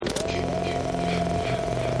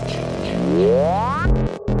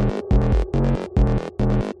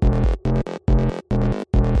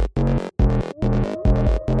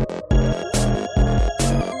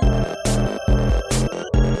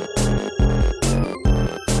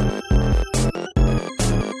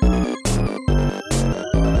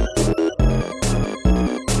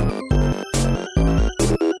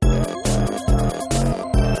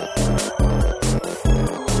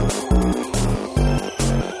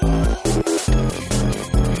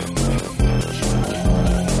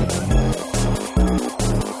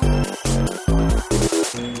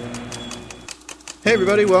Hey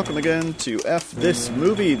everybody, welcome again to F This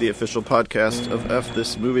Movie, the official podcast of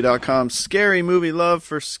FThisMovie.com. Scary movie love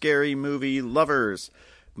for scary movie lovers.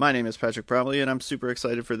 My name is Patrick Bromley, and I'm super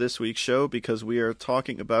excited for this week's show because we are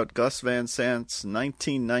talking about Gus Van Sant's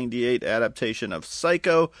 1998 adaptation of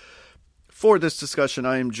Psycho. For this discussion,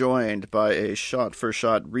 I am joined by a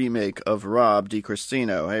shot-for-shot remake of Rob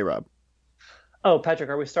DiCristino. Hey, Rob. Oh, Patrick,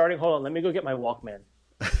 are we starting? Hold on, let me go get my Walkman.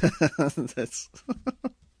 That's...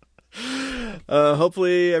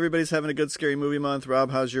 hopefully everybody's having a good scary movie month. Rob,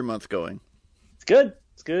 how's your month going? It's good.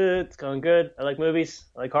 It's good. It's going good. I like movies.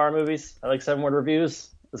 I like horror movies. I like 7-word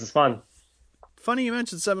reviews. This is fun. Funny you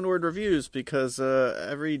mentioned 7-word reviews because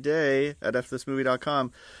every day at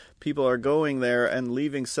fthismovie.com, people are going there and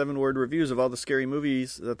leaving 7-word reviews of all the scary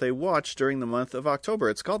movies that they watched during the month of October.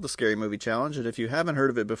 It's called the Scary Movie Challenge, and if you haven't heard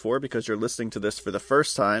of it before because you're listening to this for the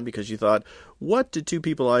first time because you thought, what did two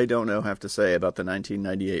people I don't know have to say about the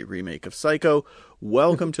 1998 remake of Psycho?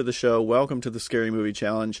 Welcome to the show. Welcome to the Scary Movie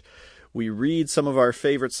Challenge. We read some of our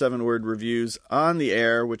favorite 7-word reviews on the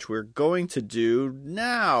air, which we're going to do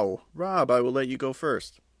now. Rob, I will let you go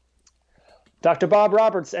first. Dr. Bob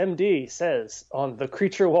Roberts, MD, says on The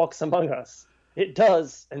Creature Walks Among Us, it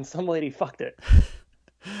does, and some lady fucked it.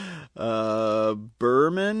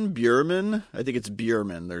 Bierman, I think it's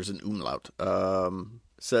Bierman, there's an umlaut,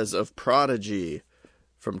 says of Prodigy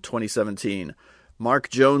from 2017, Mark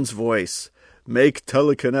Jones' voice, make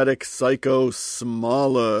telekinetic Psycho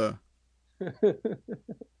smaller. Big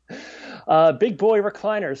Boy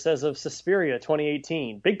Recliner says of Suspiria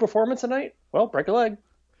 2018, big performance tonight? Well, break a leg.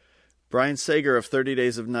 Brian Sager of 30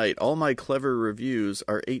 Days of Night. All my clever reviews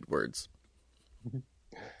are 8 words.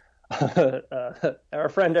 Our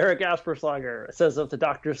friend Eric Asperslager says of the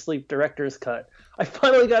Doctor Sleep Director's Cut, I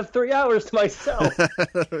finally got 3 hours to myself.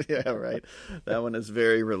 Yeah, right. That one is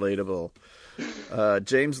very relatable.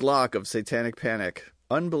 James Locke of Satanic Panic.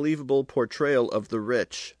 Unbelievable portrayal of the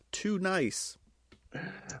rich. Too nice.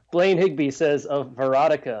 Blaine Higby says of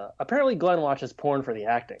Veronica, apparently Glenn watches porn for the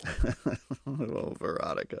acting. Oh,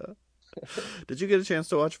 Veronica. Did you get a chance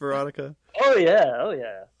to watch Veronica? Oh yeah.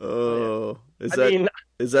 Oh, Yeah.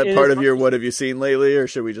 Is that part of your what have you seen lately, or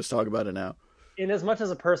should we just talk about it now? In as much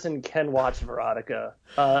as a person can watch Veronica,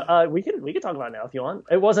 we can talk about it now if you want.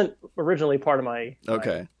 It wasn't originally part of my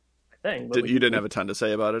thing. But you didn't have a ton to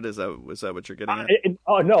say about it? Is that what you're getting at?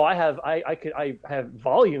 No, I have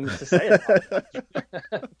volumes to say about it.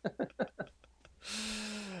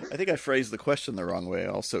 I think I phrased the question the wrong way.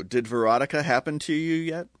 Also, did Veronica happen to you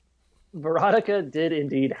yet? Veronica did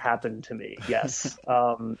indeed happen to me. Yes,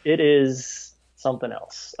 it is something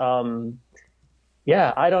else.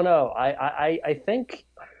 Yeah, I don't know. I think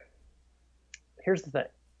here's the thing: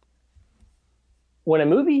 when a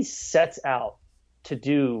movie sets out to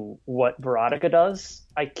do what Veronica does,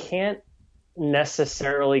 I can't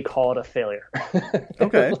necessarily call it a failure.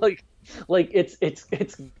 Okay. like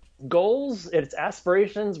its goals, its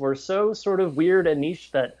aspirations were so sort of weird and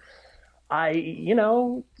niche that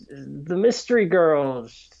the mystery girl,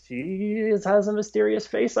 she has a mysterious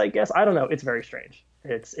face, I guess. I don't know. It's very strange.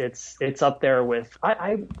 It's up there with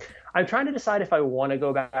I'm trying to decide if I want to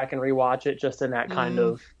go back and rewatch it just in that kind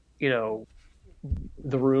of,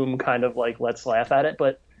 The Room kind of like let's laugh at it,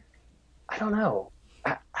 but I don't know.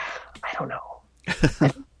 I don't know.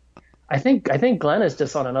 I think Glenn is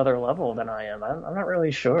just on another level than I am. I'm not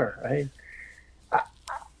really sure.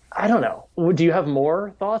 I don't know. Do you have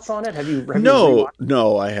more thoughts on it? Have you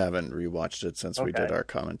No, I haven't rewatched it since we did our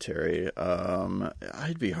commentary.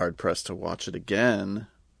 I'd be hard pressed to watch it again,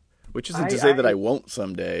 which isn't to say that I won't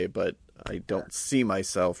someday, but I don't see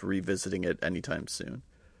myself revisiting it anytime soon.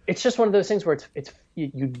 It's just one of those things where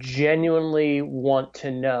you genuinely want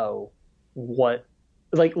to know what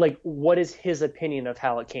is his opinion of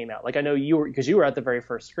how it came out. Like I know you were at the very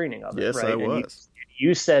first screening of it. Yes, right? I was.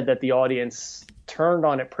 You said that the audience turned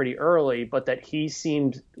on it pretty early, but that he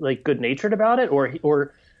seemed like good-natured about it, or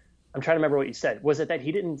I'm trying to remember what you said. Was it that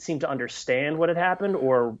he didn't seem to understand what had happened,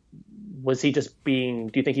 or was he just do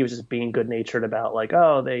you think he was just being good-natured about like,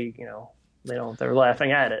 oh, they're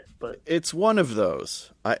laughing at it? But it's one of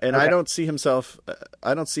those. I don't see him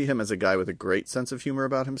as a guy with a great sense of humor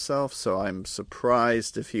about himself, so I'm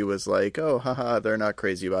surprised if he was like, oh, haha, they're not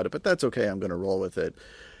crazy about it, but that's okay, I'm going to roll with it.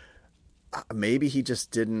 Maybe he just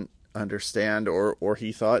didn't understand, or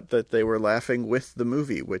he thought that they were laughing with the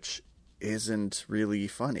movie, which isn't really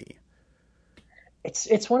funny.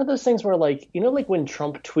 It's one of those things where, like, like when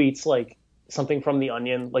Trump tweets like something from The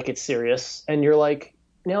Onion, like it's serious, and you're like,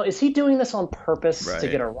 Now, is he doing this on purpose to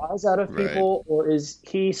Right. get a rise out of Right. people, or is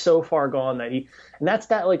he so far gone that he? And that's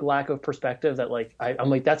that like lack of perspective that like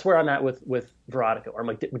I'm like that's where I'm at with Veronica. Or I'm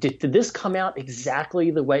like, did this come out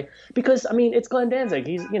exactly the way? Because I mean, it's Glenn Danzig.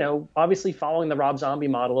 He's obviously following the Rob Zombie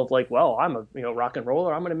model of like, well, I'm a rock and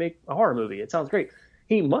roller. I'm going to make a horror movie. It sounds great.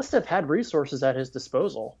 He must have had resources at his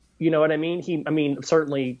disposal. You know what I mean?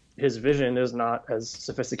 Certainly his vision is not as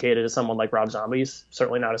sophisticated as someone like Rob Zombie's.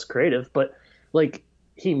 Certainly not as creative, but like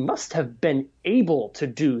he must have been able to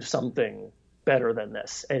do something better than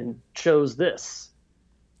this and chose this.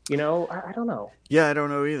 I don't know. Yeah, I don't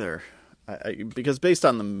know either. Because based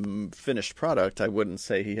on the finished product, I wouldn't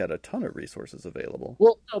say he had a ton of resources available.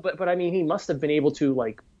 Well, no, but I mean, he must have been able to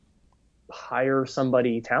like hire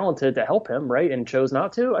somebody talented to help him, right? And chose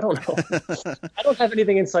not to. I don't know. I don't have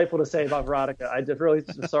anything insightful to say about Veronica. I just really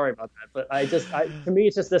sorry about that. But to me,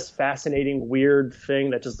 it's just this fascinating, weird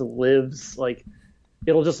thing that just lives like.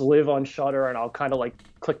 It'll just live on Shudder, and I'll kind of like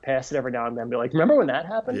click past it every now and then and be like, remember when that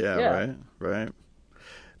happened? Yeah. Right.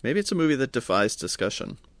 Maybe it's a movie that defies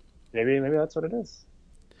discussion. Maybe that's what it is.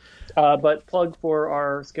 But plug for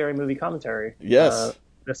our scary movie commentary. Yes.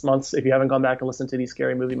 This month, if you haven't gone back and listened to the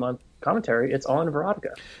Scary Movie Month commentary, it's on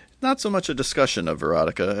Veronica. Not so much a discussion of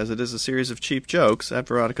Veronica as it is a series of cheap jokes at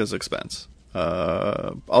Veronica's expense.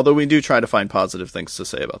 Although we do try to find positive things to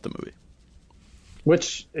say about the movie.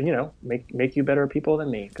 Which, make you better people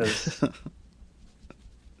than me. Cause...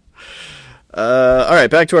 all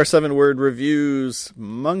right, back to our 7-word reviews.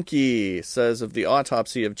 Monkey says of the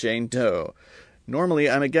autopsy of Jane Doe. Normally,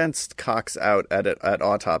 I'm against cocks out at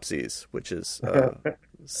autopsies, which is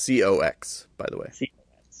COX, by the way.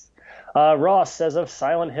 Ross says of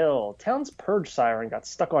Silent Hill. Town's purge siren got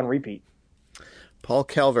stuck on repeat. Paul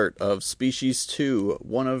Calvert of Species 2,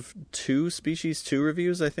 one of 2 Species 2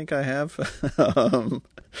 reviews I think I have.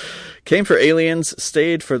 Came for aliens,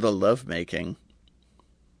 stayed for the lovemaking.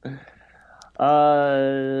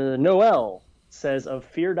 Noel says of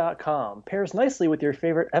Fear.com. Pairs nicely with your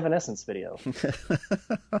favorite Evanescence video.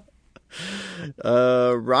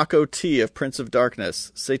 Rocco T of Prince of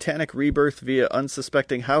Darkness. Satanic rebirth via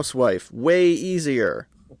unsuspecting housewife. Way easier.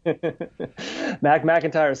 Mac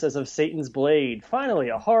McIntyre says of Satan's Blade. Finally,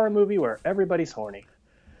 a horror movie where everybody's horny.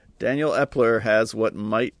 Daniel Epler has what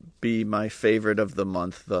might be my favorite of the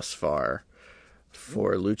month thus far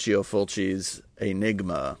for Lucio Fulci's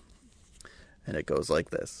Enigma. And it goes like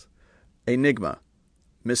this. Enigma.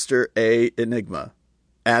 Mr. A. Enigma.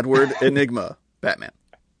 Adward Enigma. Batman.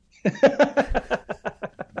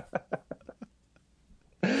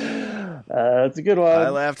 That's a good one. I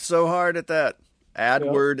laughed so hard at that.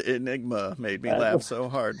 Adward Enigma made me laugh so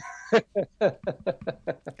hard.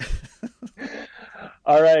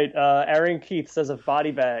 All right. Aaron Keith says of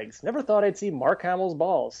Body Bags. Never thought I'd see Mark Hamill's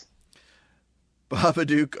balls.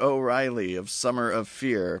 Babadook O'Reilly of Summer of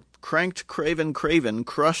Fear. Cranked Craven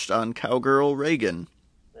crushed on Cowgirl Reagan.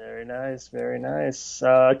 Very nice, very nice.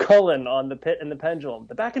 Cullen on The Pit and the Pendulum.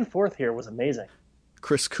 The back and forth here was amazing.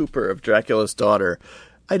 Chris Cooper of Dracula's Daughter.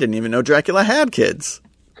 I didn't even know Dracula had kids.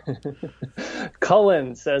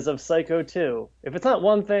 Cullen says of Psycho 2. If it's not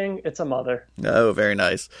one thing, it's a mother. Oh, very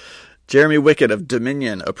nice. Jeremy Wickett of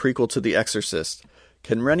Dominion, a prequel to The Exorcist.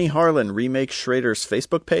 Can Rennie Harlan remake Schrader's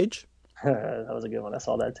Facebook page? That was a good one. I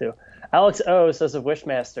saw that too. Alex O says of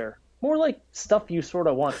Wishmaster. More like stuff you sort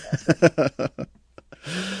of want.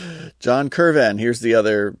 John Curvan, here's the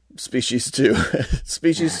other Species 2.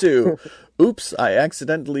 Species 2. Oops, I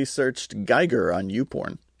accidentally searched Geiger on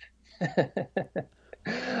YouPorn.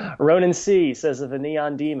 Ronan C says of the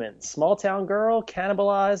Neon Demon. Small town girl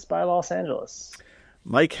cannibalized by Los Angeles.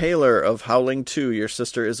 Mike Haler of Howling 2, Your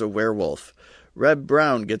Sister is a Werewolf. Reb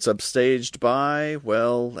Brown gets upstaged by,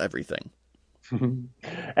 well, everything.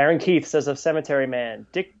 Aaron Keith says of Cemetery Man.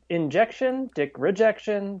 Dick injection, dick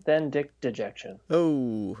rejection, then dick dejection.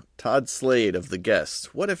 Oh, Todd Slade of The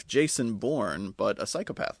Guest. What if Jason Bourne, but a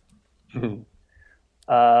psychopath?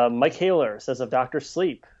 Mike Haler says of Dr.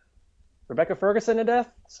 Sleep. Rebecca Ferguson to death?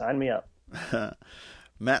 Sign me up.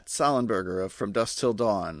 Matt Sollenberger of From Dusk Till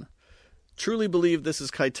Dawn. Truly believe this is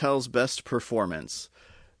Keitel's best performance.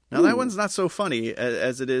 Now, that one's not so funny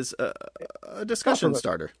as it is a discussion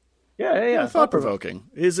starter. Yeah. Thought-provoking.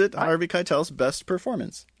 Is it Harvey Keitel's best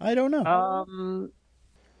performance? I don't know.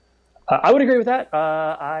 I would agree with that.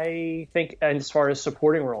 I think, and as far as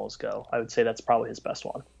supporting roles go, I would say that's probably his best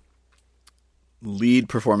one. Lead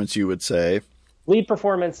performance, you would say? Lead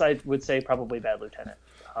performance, I would say probably Bad Lieutenant.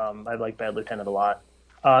 I like Bad Lieutenant a lot.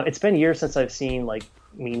 It's been years since I've seen like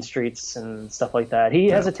Mean Streets and stuff like that. He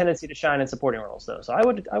has a tendency to shine in supporting roles, though. So I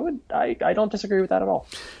don't disagree with that at all.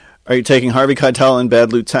 Are you taking Harvey Keitel in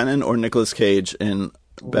Bad Lieutenant or Nicolas Cage in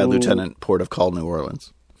Bad Lieutenant, Port of Call, New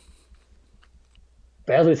Orleans.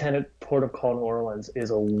 Bad Lieutenant, Port of Call, New Orleans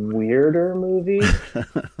is a weirder movie.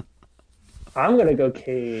 I'm gonna go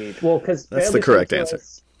Cage. Well, because that's the correct answer.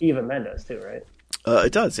 Eva Mendes too, right?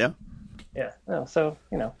 It does, yeah. Yeah. Oh, so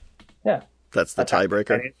yeah. That's the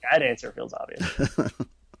tiebreaker. That answer feels obvious.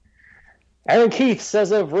 Aaron Keith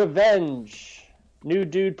says of Revenge, new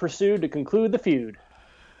dude pursued to conclude the feud.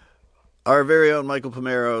 Our very own Michael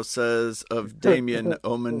Pomero says of Damien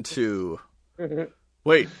Omen 2.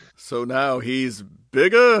 Wait, so now he's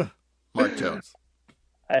bigger? Mark Jones.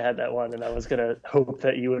 I had that one, and I was going to hope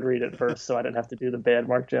that you would read it first so I didn't have to do the bad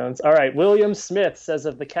Mark Jones. All right, William Smith says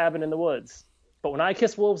of The Cabin in the Woods. But when I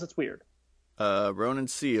kiss wolves, it's weird. Ronan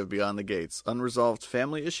C. of Beyond the Gates. Unresolved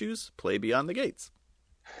family issues? Play Beyond the Gates.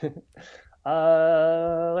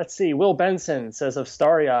 Let's see. Will Benson says of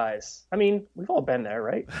Starry Eyes. I mean, we've all been there,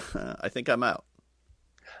 right? I think I'm out.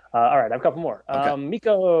 All right, I have a couple more. Okay.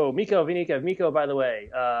 Miko, by the way,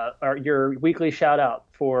 your weekly shout out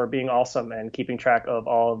for being awesome and keeping track of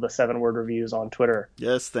all of the 7-word reviews on Twitter.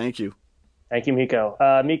 Yes, thank you. Thank you, Miko.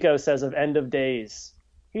 Miko says of End of Days,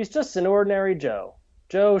 he's just an ordinary Joe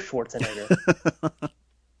Schwarzenegger.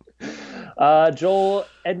 Joel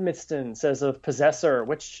Edmiston says of Possessor,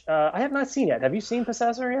 which I have not seen yet. Have you seen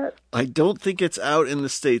Possessor yet? I don't think it's out in the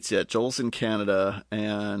States yet. Joel's in Canada,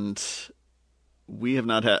 and we have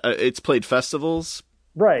not had. It's played festivals,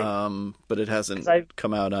 right? But it hasn't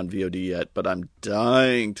come out on VOD yet. But I'm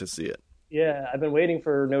dying to see it. Yeah, I've been waiting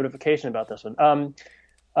for notification about this one.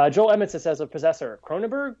 Joel Edmiston says of Possessor,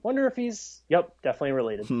 Cronenberg. Wonder if he's definitely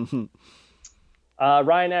related.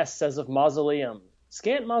 Ryan S says of Mausoleum.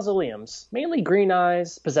 Scant mausoleums, mainly green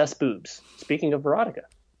eyes, possess boobs. Speaking of erotica.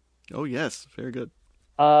 Oh, yes. Very good.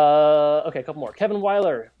 Okay, a couple more. Kevin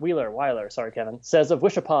Wheeler, sorry, Kevin, says of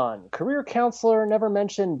Wish Upon, career counselor, never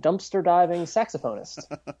mentioned dumpster diving saxophonist,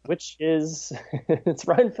 which is, it's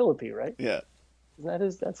Ryan Phillippe, right? Yeah.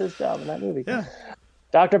 That's his job in that movie. Yeah.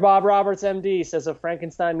 Dr. Bob Roberts, MD, says of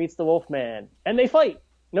Frankenstein meets the Wolfman, and they fight.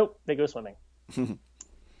 Nope, they go swimming.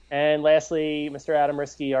 And lastly, Mr. Adam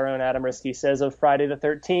Risky, our own Adam Risky, says of Friday the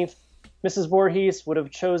 13th, Mrs. Voorhees would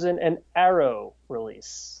have chosen an Arrow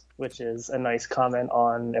release, which is a nice comment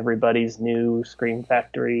on everybody's new Scream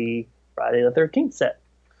Factory Friday the 13th set.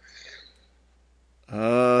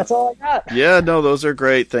 That's all I got. Yeah, no, those are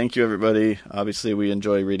great. Thank you, everybody. Obviously, we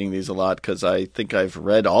enjoy reading these a lot because I think I've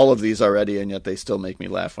read all of these already, and yet they still make me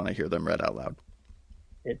laugh when I hear them read out loud.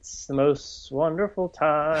 It's the most wonderful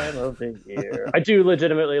time of the year. I do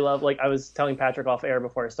legitimately love, like I was telling Patrick off air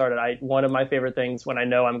before I started, one of my favorite things when I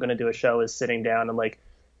know I'm going to do a show is sitting down and like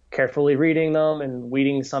carefully reading them and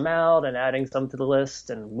weeding some out and adding some to the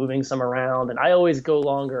list and moving some around. And I always go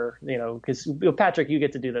longer, because Patrick, you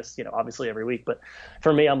get to do this, obviously every week. But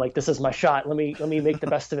for me, I'm like, this is my shot. Let me make the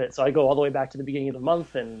best of it. So I go all the way back to the beginning of the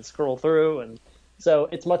month and scroll through. And so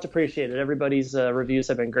it's much appreciated. Everybody's reviews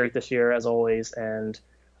have been great this year, as always. And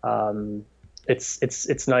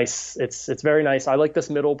it's nice. It's very nice. I like this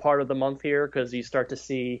middle part of the month here because you start to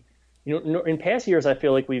see, in past years, I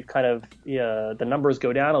feel like we've kind of, the numbers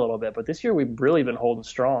go down a little bit, but this year we've really been holding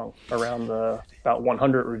strong around about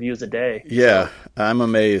 100 reviews a day. Yeah. I'm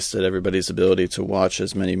amazed at everybody's ability to watch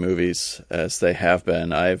as many movies as they have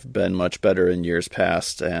been. I've been much better in years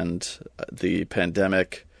past, and the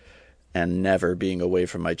pandemic and never being away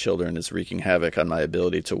from my children is wreaking havoc on my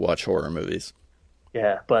ability to watch horror movies.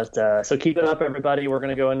 Yeah, but so keep it up, everybody. We're going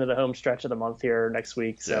to go into the home stretch of the month here next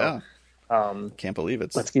week. So, yeah. Can't believe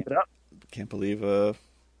it. Let's keep it up. Can't believe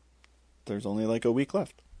there's only like a week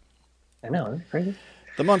left. I know, isn't it crazy?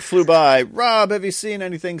 The month flew by. Rob, have you seen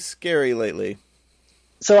anything scary lately?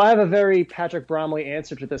 So I have a very Patrick Bromley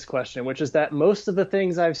answer to this question, which is that most of the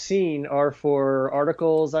things I've seen are for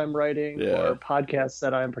articles I'm writing or podcasts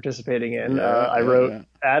that I'm participating in.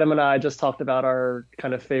 Adam and I just talked about our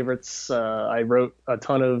kind of favorites. I wrote a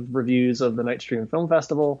ton of reviews of the Night Stream Film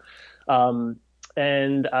Festival.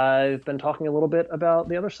 And I've been talking a little bit about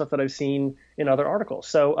the other stuff that I've seen in other articles.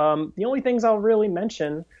 So the only things I'll really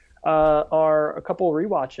mention are a couple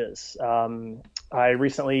rewatches. I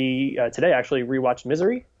recently, today actually, rewatched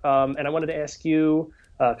Misery, and I wanted to ask you,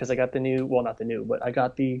 because I got I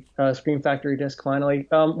got the Scream Factory disc finally.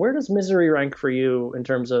 Where does Misery rank for you in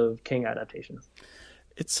terms of King adaptations?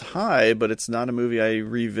 It's high, but it's not a movie I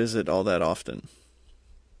revisit all that often.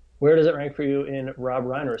 Where does it rank for you in Rob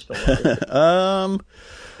Reiner's filmography?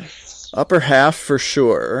 Upper half for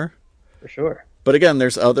sure. For sure. But again,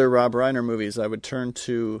 there's other Rob Reiner movies I would turn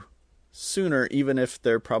to sooner, even if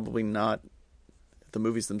they're probably not. The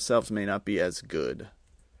movies themselves may not be as good.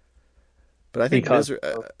 But I think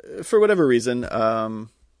for whatever reason,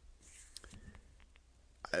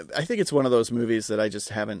 I think it's one of those movies that I just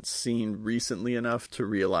haven't seen recently enough to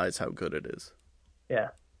realize how good it is. Yeah.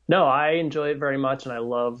 No, I enjoy it very much, and I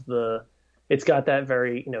love it's got that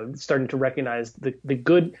very, starting to recognize the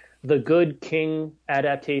good King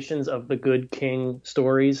adaptations of the good King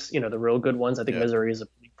stories, the real good ones. I think Misery is a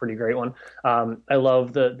pretty great one. I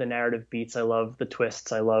love the narrative beats. I love the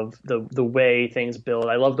twists. I love the way things build.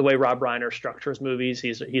 I love the way Rob Reiner structures movies.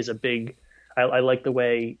 He's a big, I like the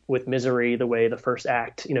way with Misery, the way the first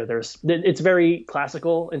act, it's very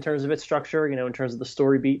classical in terms of its structure, in terms of the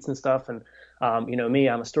story beats and stuff. And, me,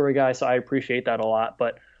 I'm a story guy, so I appreciate that a lot.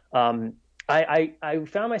 But I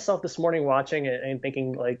found myself this morning watching it and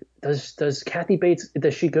thinking, like, does Kathy Bates,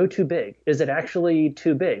 does she go too big? Is it actually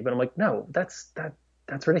too big? But I'm like, no, that's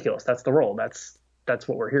ridiculous. That's the role. That's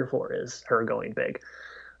what we're here for, is her going big.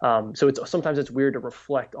 So sometimes it's weird to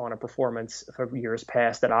reflect on a performance from years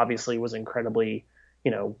past that obviously was incredibly,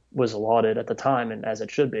 was lauded at the time, and as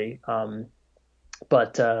it should be.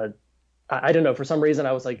 But I don't know. For some reason,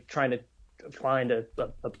 I was like trying to find a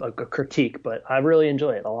critique, but I really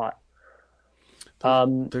enjoy it a lot.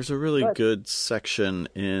 There's a really good section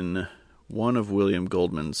in one of William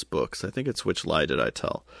Goldman's books. I think it's Which Lie Did I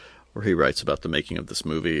Tell, where he writes about the making of this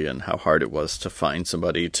movie and how hard it was to find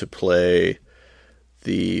somebody to play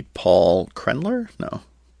the Paul Krenler? No.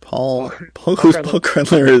 Paul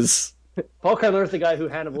Krenler is... Paul Krenler is the guy who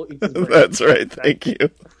Hannibal eats his brain. That's right. Thank you.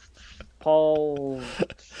 Paul...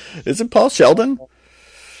 Is it Paul Sheldon?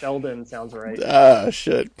 Sheldon sounds right. Ah,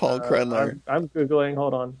 shit. Paul Krenler. I'm Googling.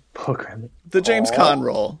 Hold on. Paul Krenler. The James Caan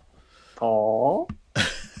role. Paul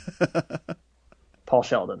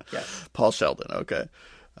Sheldon, yes. Paul Sheldon, okay.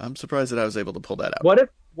 I'm surprised that I was able to pull that out.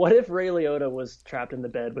 What if Ray Liotta was trapped in the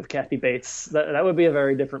bed with Kathy Bates? That would be a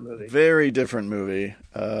very different movie. Very different movie,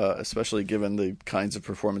 especially given the kinds of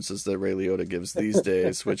performances that Ray Liotta gives these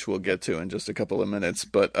days, which we'll get to in just a couple of minutes.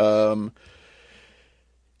 But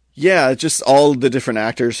yeah, just all the different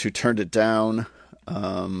actors who turned it down.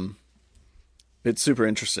 It's super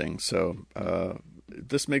interesting. So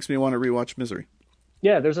this makes me want to rewatch Misery.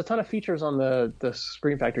 Yeah, there's a ton of features on the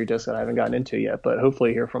Screen Factory disc that I haven't gotten into yet, but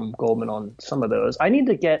hopefully hear from Goldman on some of those. I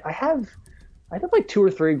have like 2 or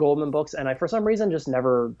 3 Goldman books, and I for some reason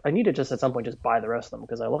I need to just at some point just buy the rest of them,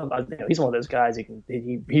 because he's one of those guys,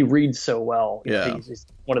 he reads so well. Yeah. He's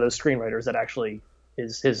one of those screenwriters that actually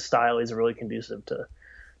his style is really conducive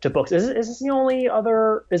to books. Is this the only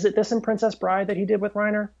other, is it this and Princess Bride that he did with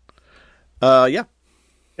Reiner? Yeah.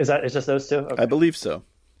 It's just those two? Okay. I believe so.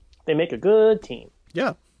 They make a good team.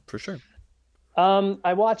 Yeah, for sure. I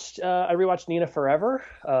rewatched Nina Forever,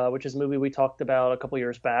 which is a movie we talked about a couple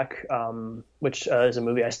years back, which is a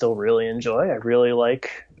movie I still really enjoy. I really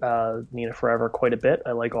like Nina Forever quite a bit.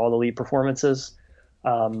 I like all the lead performances.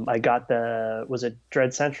 I got was it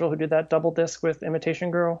Dread Central who did that double disc with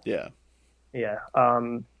Imitation Girl? Yeah. Yeah.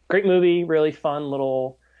 Great movie, really fun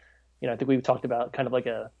little, I think we talked about kind of like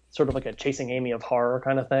a sort of like a Chasing Amy of horror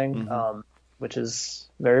kind of thing, which is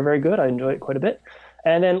very, very good. I enjoy it quite a bit.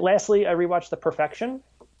 And then lastly, I rewatched The Perfection.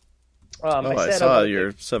 I saw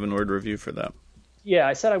your 7-word review for that. Yeah,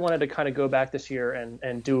 I said I wanted to kind of go back this year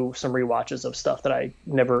and do some rewatches of stuff that I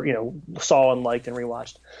never, saw and liked and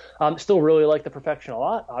rewatched. Still really like The Perfection a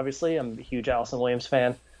lot. Obviously, I'm a huge Allison Williams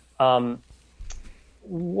fan.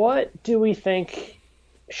 What do we think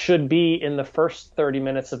should be in the first 30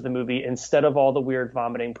 minutes of the movie instead of all the weird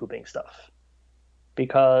vomiting, pooping stuff?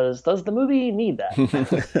 Because does the movie need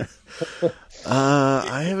that?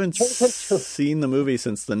 I haven't seen the movie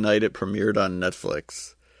since the night it premiered on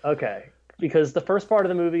Netflix. Okay, because the first part of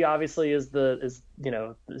the movie obviously is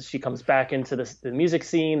she comes back into the music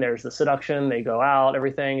scene. There's the seduction. They go out,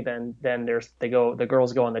 everything. Then the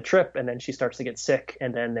girls go on the trip, and then she starts to get sick.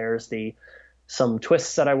 And then there's some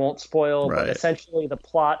twists that I won't spoil. Right. But essentially, the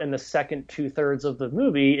plot in the second 2/3 of the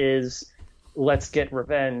movie is, let's get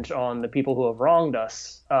revenge on the people who have wronged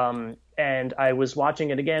us. And I was watching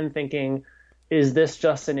it again thinking, is this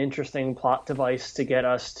just an interesting plot device to get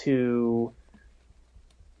us to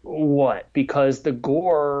what? Because the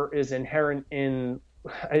gore is inherent in,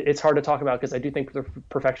 it's hard to talk about because I do think The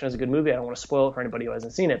Perfection is a good movie. I don't want to spoil it for anybody who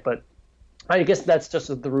hasn't seen it, but I guess that's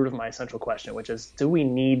just the root of my essential question, which is, do we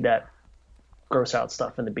need that gross out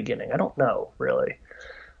stuff in the beginning? I don't know, really.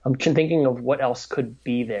 I'm thinking of what else could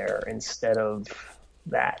be there instead of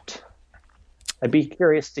that. I'd be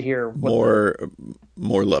curious to hear more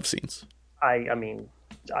love scenes. I mean,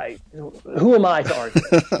 who am I to argue?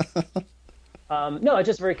 No, I'm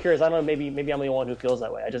just very curious. I don't know. Maybe I'm the only one who feels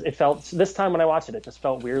that way. It felt, this time when I watched it, it just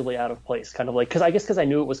felt weirdly out of place. Kind of like, because I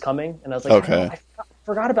knew it was coming, and I was like, okay. I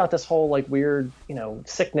forgot about this whole like weird,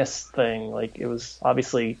 sickness thing. Like, it was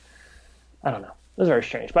obviously, I don't know. was very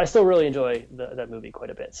strange, but I still really enjoy that movie quite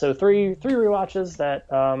a bit. So three rewatches that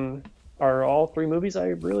are all three movies I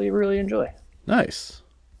really, really enjoy. Nice.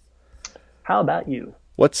 How about you?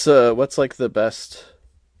 What's like the best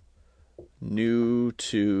new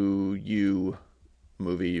to you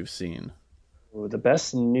movie you've seen? Ooh, the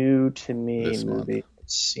best new to me This movie month. I've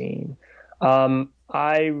seen.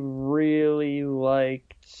 I really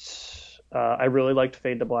liked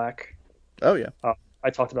Fade to Black. Oh yeah. I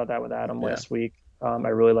talked about that with Adam Yeah. last week. I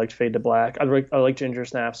really liked Fade to Black. I like Ginger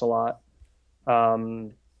Snaps a lot.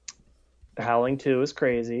 Howling 2 is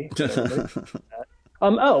crazy.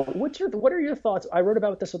 What are your thoughts? I wrote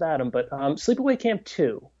about this with Adam, but Sleepaway Camp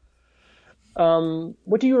 2.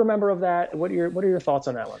 What do you remember of that? What are your thoughts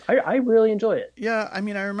on that one? I really enjoy it. Yeah, I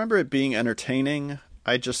mean, I remember it being entertaining.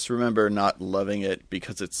 I just remember not loving it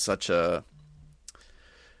because it's I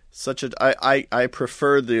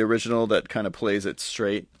prefer the original that kind of plays it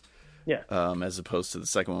straight. Yeah. As opposed to the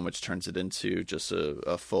second one, which turns it into just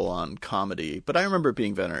a full-on comedy. But I remember it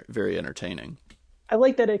being very entertaining. I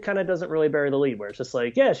like that it kind of doesn't really bury the lead, where it's just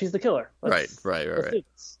like, yeah, she's the killer. Right. Let's do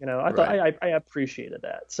this. I thought Right. I appreciated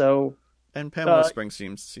that. So And Pamela Springs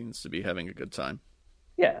seems to be having a good time.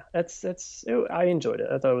 yeah, I enjoyed it.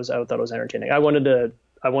 I thought it was entertaining. I wanted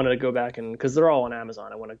to go back and because they're all on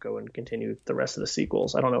Amazon. I want to go and continue the rest of the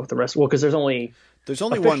sequels. I don't know if the rest because there's only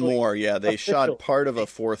one more. Yeah, they shot officially- part of a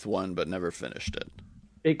fourth one, but never finished it.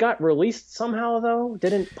 it got released somehow though.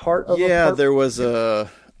 Didn't part of Yeah, a part... there was a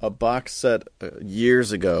box set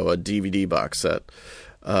years ago, a DVD box set,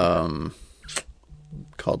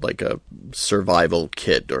 called like a survival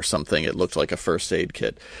kit or something. It looked like a first aid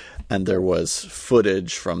kit, and there was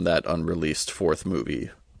footage from that unreleased fourth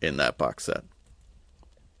movie in that box set.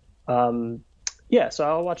 Yeah, so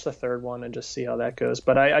I'll watch the third one and just see how that goes.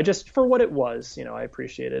 But I just for what it was, I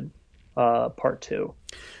appreciated part 2.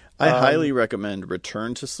 I highly recommend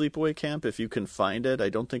Return to Sleepaway Camp if you can find it. I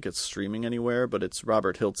don't think it's streaming anywhere, but it's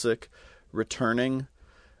Robert Hiltzik returning,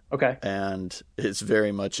 Okay. and it's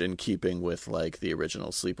very much in keeping with like the original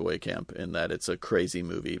Sleepaway Camp in that it's a crazy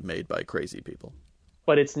movie made by crazy people.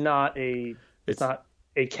 But it's not a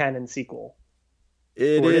canon sequel.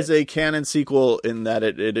 It is a canon sequel in that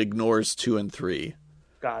it ignores 2 and 3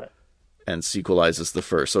 Got it. and sequelizes the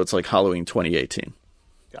first. So it's like Halloween 2018,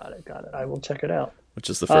 Got it. I will check it out. which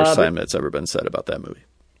is the first time it's ever been said about that movie.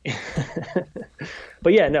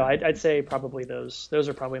 But yeah, no, I'd say probably those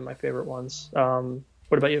are probably my favorite ones.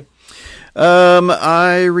 What about you?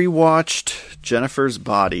 I rewatched Jennifer's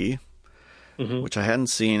Body, which I hadn't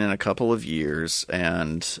seen in a couple of years,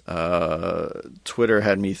 and Twitter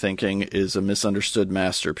had me thinking is a misunderstood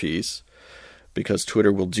masterpiece because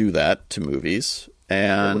Twitter will do that to movies.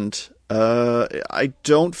 And I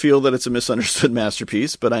don't feel that it's a misunderstood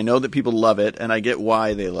masterpiece, but I know that people love it, and I get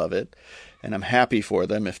why they love it, and I'm happy for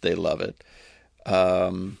them if they love it.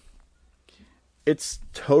 It's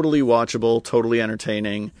totally watchable, totally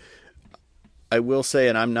entertaining. I will say,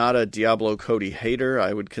 and I'm not a Diablo Cody hater,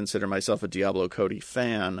 I would consider myself a Diablo Cody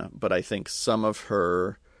fan, but I think some of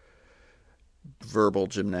her verbal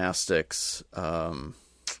gymnastics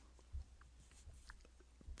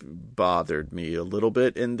bothered me a little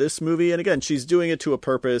bit in this movie. And again, she's doing it to a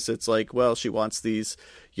purpose. It's like, well, she wants these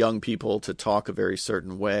young people to talk a very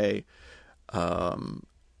certain way,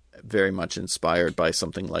 very much inspired by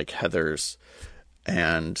something like Heathers.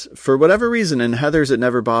 And for whatever reason, in Heathers, it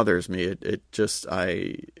never bothers me. It just,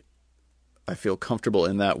 I feel comfortable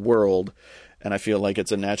in that world, and I feel like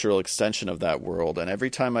it's a natural extension of that world. And every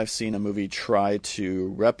time I've seen a movie try to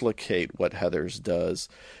replicate what Heathers does,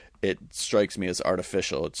 it strikes me as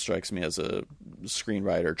artificial. It strikes me as a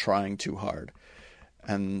screenwriter trying too hard.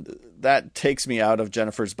 And that takes me out of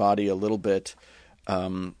Jennifer's Body a little bit.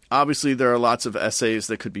 Obviously, there are lots of essays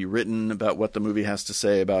that could be written about what the movie has to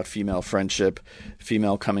say about female friendship,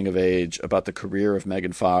 female coming of age, about the career of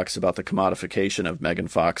Megan Fox, about the commodification of Megan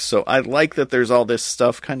Fox. So I like that there's all this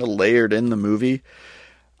stuff kind of layered in the movie.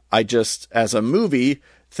 I just, as a movie,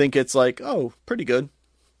 think it's like, oh, pretty good.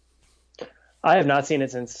 I have not seen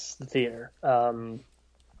it since the theater.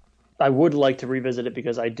 I would like to revisit it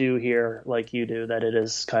because I do hear, like you do, that it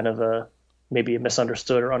is kind of maybe a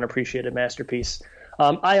misunderstood or unappreciated masterpiece.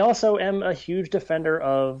 I also am a huge defender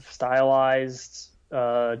of stylized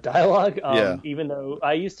dialogue. Even though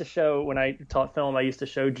I used to show, when I taught film, I used to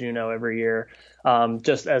show Juno every year,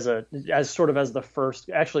 just as the first.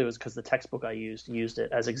 Actually, it was because the textbook I used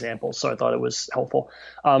it as examples, so I thought it was helpful.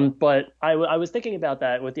 But I was thinking about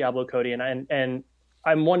that with Diablo Cody, and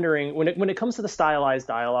I'm wondering when it comes to the stylized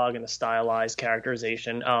dialogue and the stylized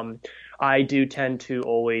characterization, I do tend to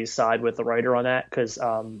always side with the writer on that because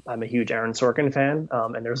I'm a huge Aaron Sorkin fan,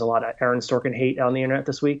 and there's a lot of Aaron Sorkin hate on the internet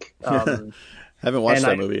this week. Haven't watched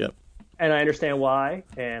that movie yet. And I understand why,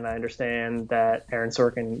 and I understand that Aaron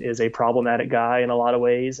Sorkin is a problematic guy in a lot of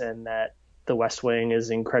ways, and that The West Wing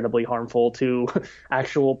is incredibly harmful to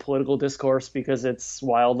actual political discourse because it's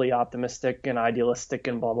wildly optimistic and idealistic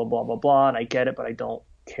and blah blah blah blah blah. And I get it, but I don't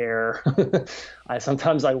care.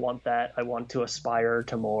 Sometimes I want that. I want to aspire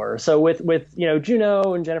to more. So with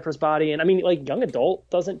Juno and Jennifer's Body, and I mean like young adult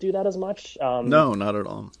doesn't do that as much. No, not at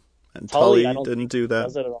all. And Tully didn't do that.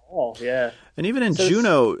 Does it at all? Yeah. And even in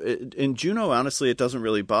Juno, honestly, it doesn't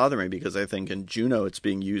really bother me because I think in Juno it's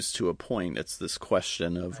being used to a point. It's this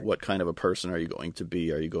question of what kind of a person are you going to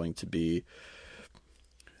be? Are you going to be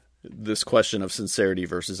this question of sincerity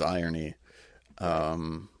versus irony?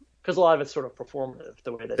 Because a lot of it's sort of performative,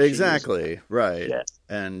 the way that exactly right. Yeah.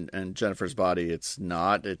 And Jennifer's Body, it's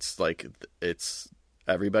not. It's like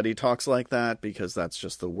everybody talks like that because that's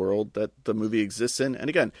just the world that the movie exists in. And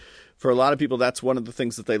again, for a lot of people, that's one of the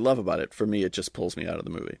things that they love about it. For me, it just pulls me out of the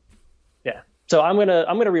movie. Yeah. So I'm gonna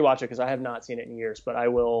rewatch it because I have not seen it in years, but I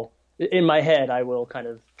will. In my head, I will kind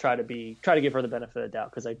of try to give her the benefit of the doubt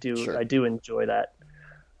because I do enjoy that.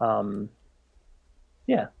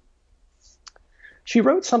 Yeah. She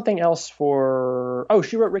wrote something else for. Oh,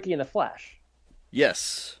 she wrote Ricky and the Flash.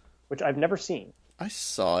 Yes. Which I've never seen. I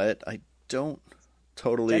saw it. I don't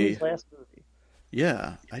totally. Demi's last movie.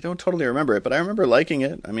 Yeah, I don't totally remember it, but I remember liking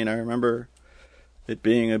it. I mean, I remember it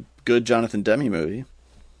being a good Jonathan Demme movie.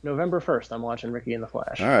 November 1st, I'm watching Ricky and the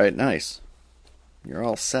Flash. All right, nice. You're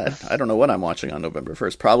all set. I don't know what I'm watching on November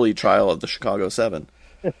 1st. Probably Trial of the Chicago 7.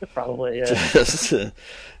 Probably, yeah. Just to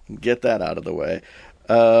get that out of the way.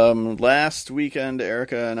 Last weekend,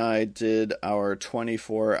 Erica and I did our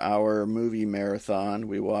 24-hour movie marathon.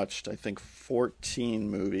 We watched, I think, 14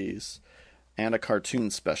 movies and a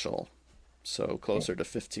cartoon special, so closer to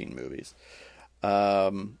 15 movies.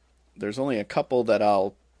 There's only a couple that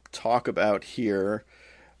I'll talk about here.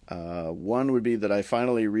 One would be that I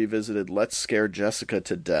finally revisited Let's Scare Jessica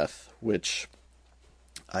to Death, which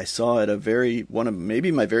I saw at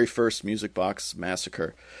maybe my very first Music Box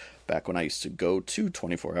Massacre, back when I used to go to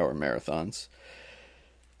 24-hour marathons.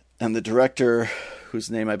 And the director,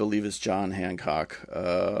 whose name I believe is John Hancock,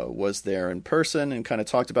 was there in person and kind of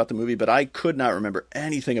talked about the movie, but I could not remember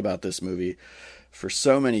anything about this movie for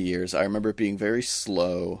so many years. I remember it being very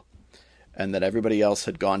slow, and that everybody else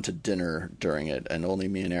had gone to dinner during it, and only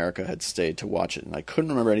me and Erica had stayed to watch it. And I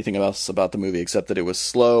couldn't remember anything else about the movie except that it was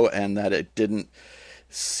slow and that it didn't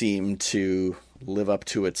seem to live up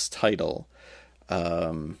to its title.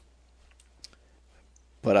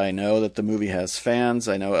 But I know that the movie has fans.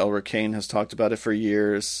 I know Elric Kane has talked about it for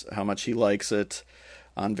years, how much he likes it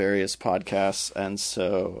on various podcasts. And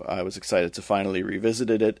so I was excited to finally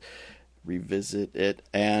revisit it.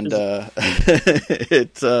 And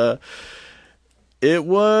it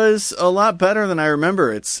was a lot better than I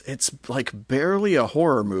remember. It's like barely a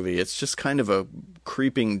horror movie. It's just kind of a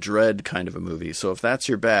creeping dread kind of a movie. So if that's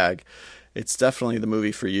your bag, it's definitely the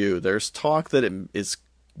movie for you. There's talk that it is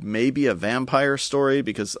maybe a vampire story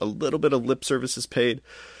because a little bit of lip service is paid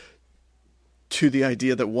to the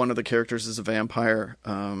idea that one of the characters is a vampire.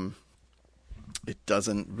 It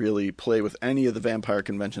doesn't really play with any of the vampire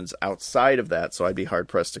conventions outside of that, so I'd be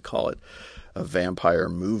hard-pressed to call it a vampire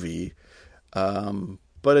movie.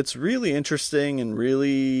 But it's really interesting and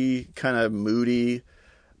really kind of moody.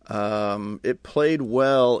 It played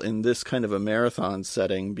well in this kind of a marathon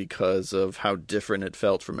setting because of how different it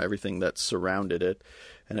felt from everything that surrounded it.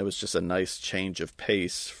 And it was just a nice change of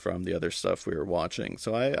pace from the other stuff we were watching.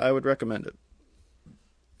 So I would recommend it.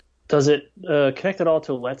 Does it connect at all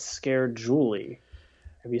to Let's Scare Julie?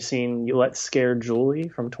 Have you seen Let's Scare Julie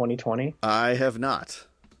from 2020? I have not.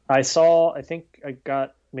 I think I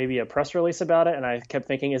got maybe a press release about it, and I kept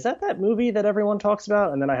thinking, is that movie that everyone talks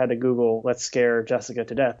about? And then I had to Google Let's Scare Jessica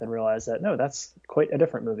to Death and realize that, no, that's quite a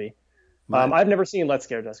different movie. I've never seen Let's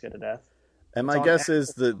Scare Jessica to Death. And my guess is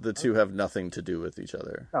that the two have nothing to do with each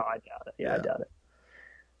other. No, I doubt it. Yeah, I doubt it.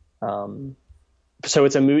 So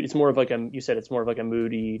it's a mood. It's more of like you said, it's more of like a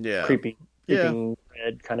moody, creeping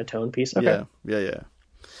red kind of tone piece. Okay. Yeah.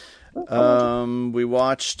 We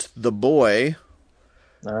watched The Boy,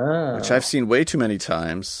 which I've seen way too many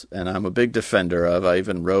times, and I'm a big defender of. I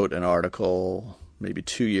even wrote an article maybe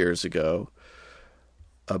 2 years ago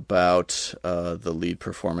about the lead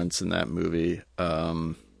performance in that movie.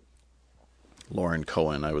 Lauren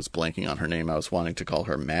Cohen. I was blanking on her name. I was wanting to call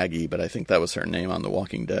her Maggie, but I think that was her name on The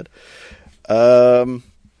Walking Dead.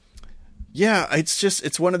 Yeah,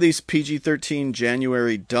 it's one of these PG-13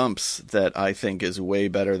 January dumps that I think is way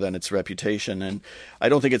better than its reputation, and I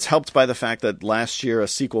don't think it's helped by the fact that last year a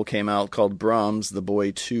sequel came out called Brahms: The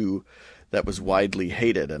Boy 2 that was widely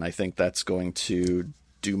hated, and I think that's going to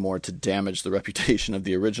do more to damage the reputation of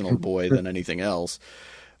the original Boy than anything else.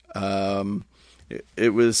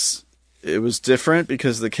 It was different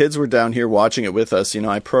because the kids were down here watching it with us.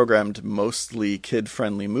 I programmed mostly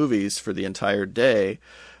kid-friendly movies for the entire day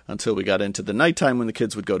until we got into the nighttime when the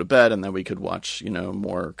kids would go to bed, and then we could watch,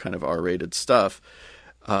 more kind of R-rated stuff.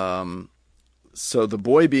 So The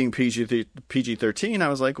Boy being PG-13, I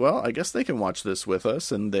was like, well, I guess they can watch this with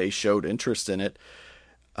us, and they showed interest in it.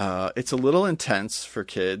 It's a little intense for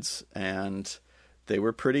kids, and they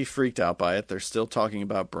were pretty freaked out by it. They're still talking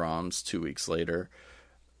about Brahms 2 weeks later,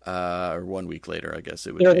 or 1 week later, I guess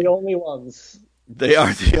it would be. They're the only ones. They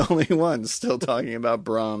are the only ones still talking about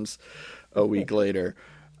Brahms a week later.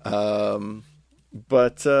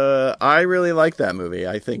 But I really like that movie.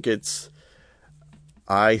 I think it's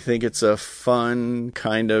a fun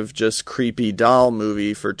kind of just creepy doll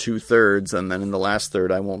movie for 2/3, and then in the last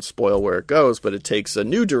third, I won't spoil where it goes, but it takes a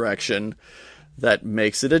new direction that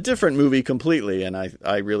makes it a different movie completely, and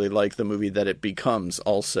I really like the movie that it becomes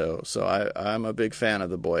also. So I'm a big fan of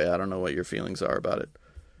The Boy. I don't know what your feelings are about it.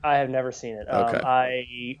 I have never seen it. Okay.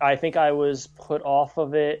 I think I was put off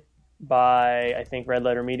of it by, I think Red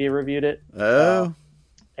Letter Media reviewed it. Oh.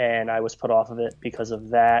 And I was put off of it because of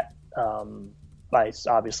that. I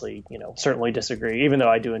obviously, certainly disagree, even though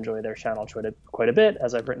I do enjoy their channel quite a bit,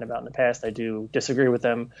 as I've written about in the past. I do disagree with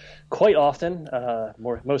them quite often,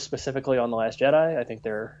 most specifically on The Last Jedi. I think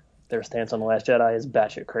their stance on The Last Jedi is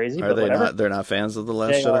batshit crazy. Are they not? They're not fans of The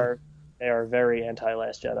Last Jedi? They are very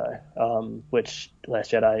anti-Last Jedi, which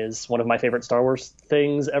Last Jedi is one of my favorite Star Wars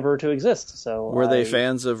things ever to exist. So were they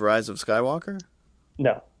fans of Rise of Skywalker?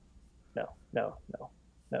 No.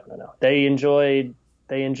 They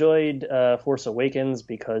enjoyed Force Awakens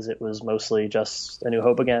because it was mostly just A New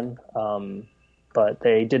Hope again. But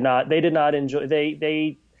they did not enjoy.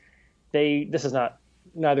 They this is not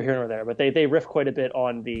neither here nor there, but they riff quite a bit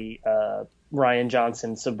on the Rian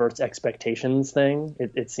Johnson subverts expectations thing.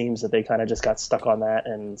 It seems that they kind of just got stuck on that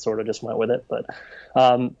and sort of just went with it. But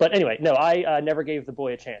anyway, no, I never gave The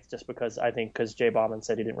Boy a chance just because Jay Bauman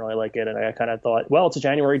said he didn't really like it, and I kind of thought, well, it's a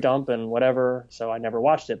January dump and whatever, so I never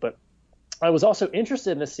watched it. But I was also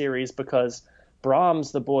interested in the series because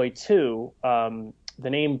Brahms: The Boy 2, the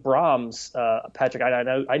name Brahms, Patrick,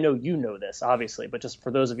 I know you know this, obviously, but just for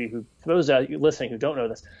those of you listening who don't know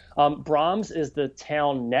this, Brahms is the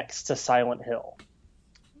town next to Silent Hill,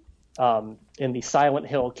 in the Silent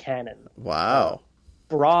Hill canon. Wow.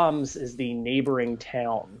 Brahms is the neighboring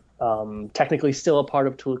town, technically still a part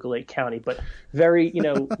of Toluca Lake County, but very,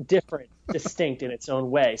 different, distinct in its own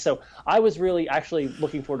way. So I was really actually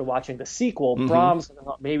looking forward to watching the sequel, Brahms, and I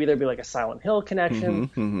thought maybe there'd be like a Silent Hill connection.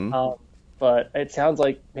 But it sounds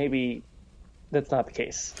like maybe that's not the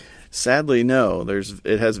case. Sadly, no.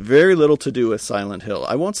 It has very little to do with Silent Hill.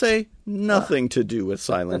 I won't say nothing to do with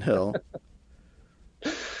Silent Hill,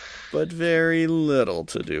 but very little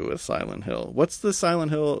to do with Silent Hill. What's the Silent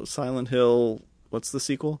Hill? What's the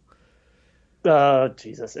sequel?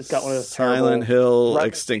 Jesus, it's got one of those Silent Hill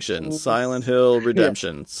Extinction, Silent Hill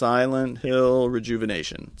Redemption, Silent Hill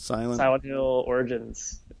Rejuvenation, Silent Hill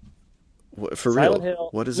Origins. For Silent real? Hill,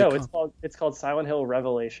 What is it called? No, it's called Silent Hill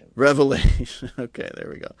Revelation. Revelation. Okay, there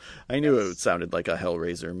we go. I knew it sounded like a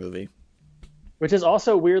Hellraiser movie. Which is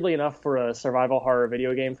also, weirdly enough, for a survival horror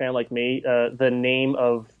video game fan like me, the name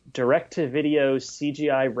of direct-to-video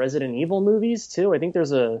CGI Resident Evil movies, too. I think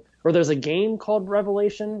there's a game called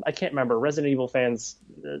Revelation. I can't remember. Resident Evil fans,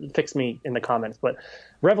 fix me in the comments. But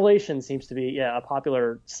Revelation seems to be, a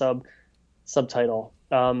popular subtitle.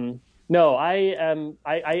 No,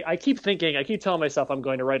 I keep telling myself I'm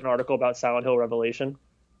going to write an article about Silent Hill Revelation,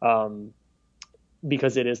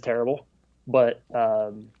 because it is terrible, but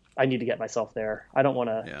I need to get myself there. I don't want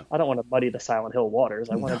to muddy the Silent Hill waters.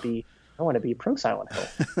 I want to be pro Silent Hill.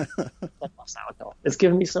 I love Silent Hill. It's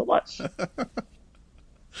given me so much.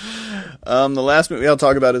 The last movie I'll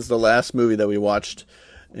talk about is the last movie that we watched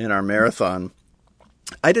in our marathon.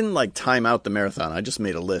 I didn't time out the marathon. I just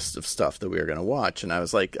made a list of stuff that we were going to watch, and I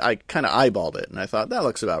was like, I kind of eyeballed it, and I thought that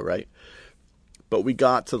looks about right. But we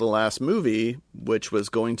got to the last movie, which was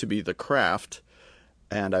going to be The Craft,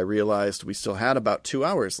 and I realized we still had about 2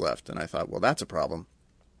 hours left, and I thought, well, that's a problem.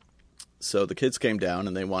 So the kids came down,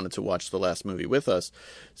 and they wanted to watch the last movie with us,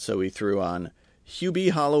 so we threw on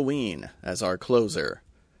Hubie Halloween as our closer.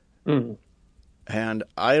 And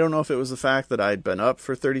I don't know if it was the fact that I'd been up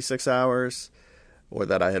for 36 hours, or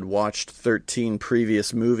that I had watched 13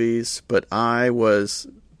 previous movies, but I was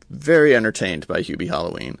very entertained by Hubie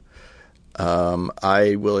Halloween.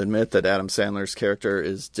 I will admit that Adam Sandler's character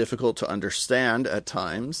is difficult to understand at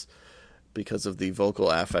times because of the vocal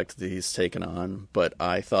affect that he's taken on, but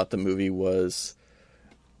I thought the movie was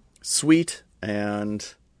sweet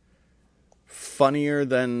and funnier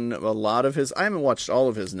than a lot of his... I haven't watched all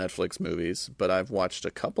of his Netflix movies, but I've watched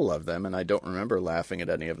a couple of them, and I don't remember laughing at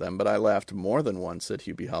any of them, but I laughed more than once at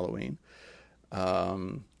Hubie Halloween.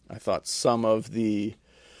 I thought some of the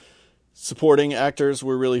supporting actors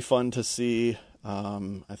were really fun to see.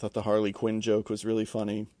 I thought the Harley Quinn joke was really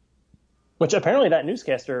funny. Which apparently one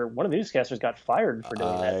of the newscasters got fired for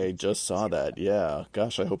doing that. I just saw that. Yeah.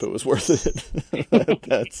 Gosh, I hope it was worth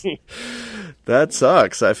it. That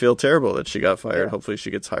sucks. I feel terrible that she got fired. Yeah. Hopefully she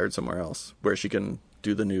gets hired somewhere else where she can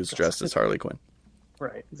do the news dressed as Harley Quinn.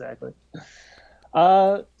 Right, exactly.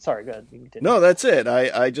 Sorry, go ahead. No, that's it.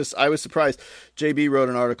 I was surprised. JB wrote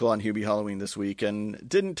an article on Hubie Halloween this week and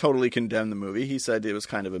didn't totally condemn the movie. He said it was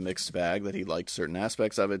kind of a mixed bag, that he liked certain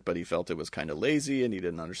aspects of it, but he felt it was kind of lazy and he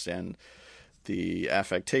didn't understand the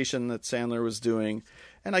affectation that Sandler was doing.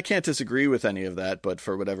 And I can't disagree with any of that, but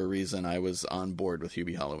for whatever reason, I was on board with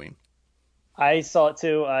Hubie Halloween. I saw it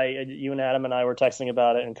too. You and Adam and I were texting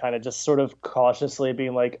about it and kind of just sort of cautiously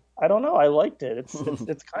being like, I don't know, I liked it. It's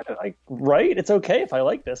kind of like, right? It's okay if I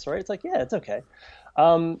like this, right? It's like, yeah, it's okay.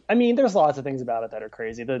 I mean, there's lots of things about it that are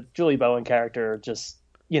crazy. The Julie Bowen character, just,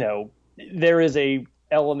 there is a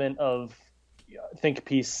element of think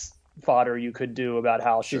piece fodder you could do about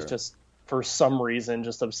how she's just, for some reason,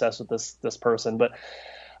 just obsessed with this person. But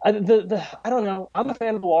I don't know. I'm a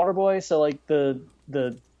fan of The Waterboy, so like the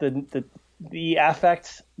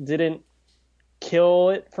affect didn't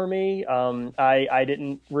kill it for me. I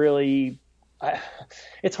didn't really.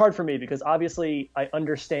 It's hard for me because obviously I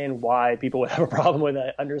understand why people would have a problem with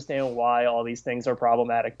it. I understand why all these things are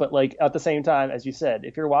problematic. But like at the same time, as you said,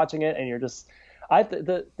 if you're watching it and you're just,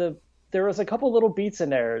 there was a couple little beats in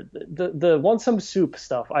there. The want some soup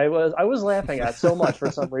stuff I was laughing at so much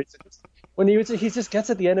for some reason. When he just gets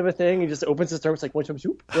at the end of a thing, he just opens his terms like want some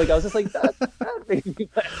soup. Like I was just like that made me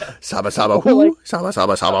laugh. Saba saba who? Like, saba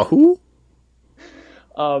saba saba who?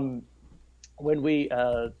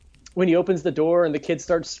 When he opens the door and the kid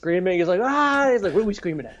starts screaming, he's like, he's like, what are we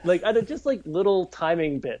screaming at? Like just like little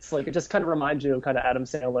timing bits. Like it just kind of reminds you of kind of Adam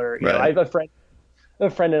Sandler. You know, I have a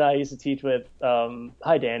friend and I used to teach with,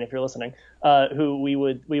 hi Dan, if you're listening, who we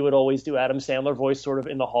would always do Adam Sandler voice sort of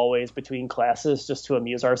in the hallways between classes just to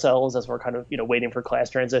amuse ourselves as we're kind of, waiting for class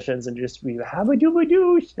transitions and just be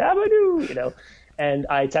habba-doo-ba-doo, shabba-doo, And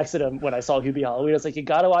I texted him when I saw Hubie Halloween. I was like, you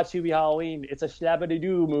got to watch Hubie Halloween. It's a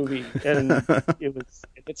shabba-doo movie. And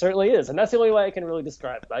it certainly is. And that's the only way I can really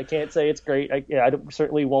describe it. I can't say it's great. I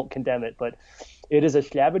certainly won't condemn it, but it is a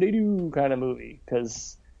shabba-doo kind of movie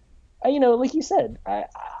because, like you said, I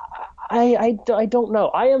don't know.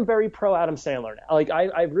 I am very pro Adam Sandler now. Like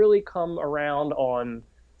I've really come around on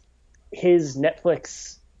his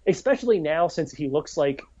Netflix, especially now since he looks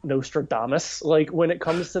like Nostradamus. Like when it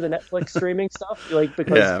comes to the Netflix streaming stuff, like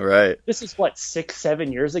because this is what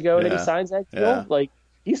 6-7 years ago that he signs that deal. Yeah. Like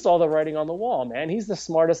he saw the writing on the wall, man. He's the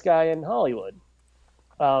smartest guy in Hollywood.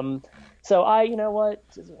 So you know what?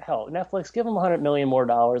 Hell, Netflix, give him $100 million more.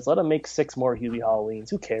 Let him make 6 more Hubie Halloweens.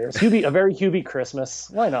 Who cares? A very Hubie Christmas.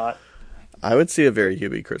 Why not? I would see a very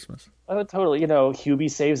Hubie Christmas. I would totally. Hubie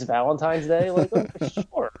saves Valentine's Day. Like,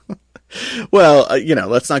 sure. Well,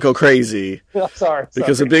 let's not go crazy. Sorry.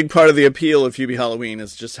 Because a big part of the appeal of Hubie Halloween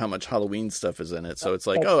is just how much Halloween stuff is in it. So it's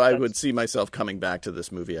like, I would see myself coming back to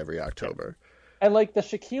this movie every October. And like the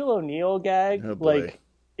Shaquille O'Neal gag,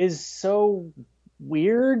 is so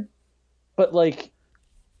weird. But like,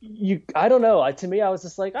 I don't know. To me, I was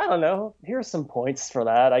just like, I don't know. Here's some points for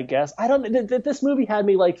that, I guess. This movie had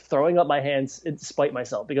me like throwing up my hands despite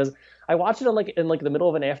myself because I watched it in the middle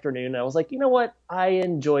of an afternoon. And I was like, you know what? I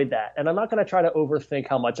enjoyed that, and I'm not going to try to overthink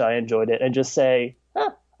how much I enjoyed it and just say,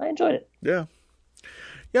 I enjoyed it. Yeah,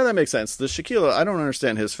 that makes sense. The Shaquille, I don't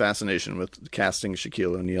understand his fascination with casting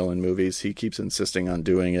Shaquille O'Neal in movies. He keeps insisting on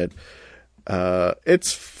doing it.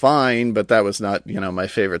 It's fine, but that was not, my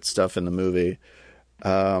favorite stuff in the movie.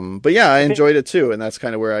 But yeah, I enjoyed it too. And that's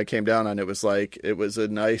kind of where I came down on. It was like, it was a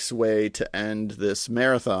nice way to end this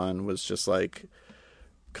marathon, was just like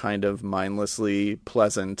kind of mindlessly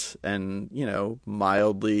pleasant and,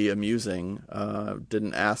 mildly amusing.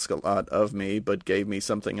 Didn't ask a lot of me, but gave me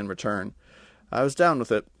something in return. I was down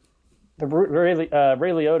with it. The Ray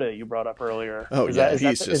Liotta you brought up earlier. Oh,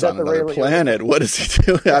 he's just on another planet. What is he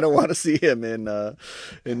doing? I don't want to see him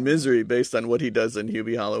in Misery based on what he does in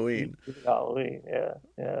Hubie Halloween. Halloween,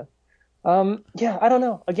 yeah. Yeah, I don't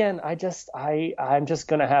know. Again, I'm just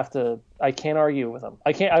gonna have to. I can't argue with him.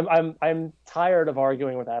 I can't. I'm tired of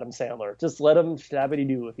arguing with Adam Sandler. Just let him shabby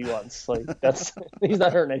do if he wants. Like that's he's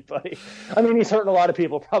not hurting anybody. I mean, he's hurting a lot of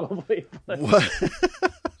people probably. But, What? like,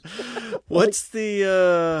 What's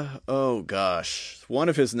the oh gosh, one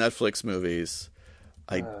of his Netflix movies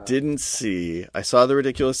I didn't see. I saw The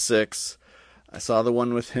Ridiculous Six. I saw the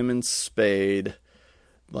one with him and Spade,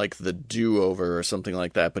 like The Do-Over or something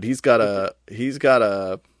like that. But he's got a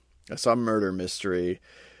I saw Murder Mystery.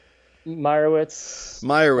 Meyerowitz.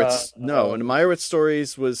 No, and Meyerowitz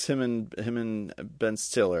Stories was him and Ben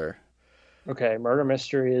Stiller. Okay, Murder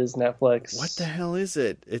Mystery is What Netflix. the hell is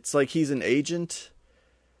it? It's like he's an agent.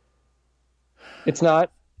 It's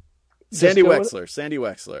not. Just Sandy go with. Wexler. Sandy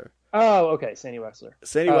Wexler. Oh, okay, Sandy Wexler.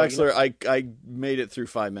 Sandy Oh, you know, Wexler. I made it through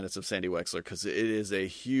 5 minutes of Sandy Wexler because it is a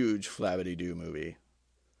huge Flabbity Doo movie.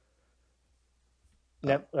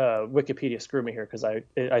 Wikipedia screwed me here because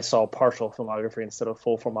I saw partial filmography instead of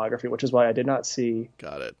full filmography, which is why I did not see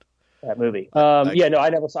Got it. that movie. I Yeah, no, I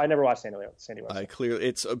never watched Sandy I Wexler. clearly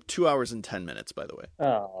it's 2 hours and 10 minutes, by the way,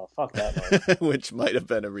 Oh, fuck that, man. which might have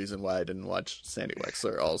been a reason why I didn't watch Sandy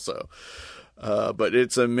Wexler also. But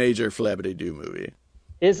it's a major Flabbity Doo movie.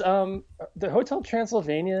 Is the Hotel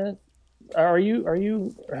Transylvania? Have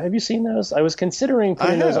you seen those? I was considering I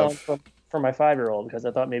putting those on have. for my 5-year-old because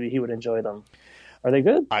I thought maybe he would enjoy them. Are they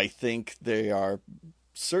good? I think they are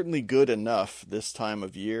certainly good enough this time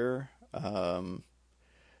of year.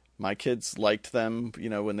 My kids liked them,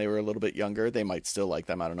 when they were a little bit younger. They might still like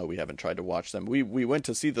them. I don't know. We haven't tried to watch them. We went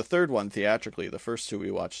to see the third one theatrically. The first two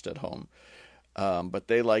we watched at home. But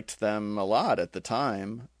they liked them a lot at the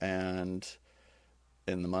time. And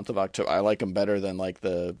in the month of October, I like them better than like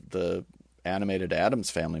the animated Addams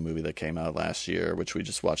Family movie that came out last year, which we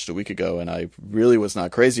just watched a week ago, and I really was not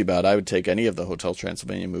crazy about. I would take any of the Hotel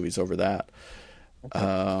Transylvania movies over that.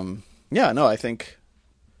 Yeah, no, I think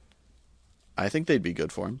they'd be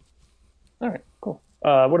good for him. All right, cool.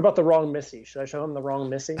 What about the Wrong Missy? Should I show him the Wrong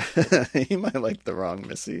Missy? He might like The Wrong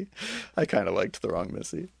Missy. I kind of liked The Wrong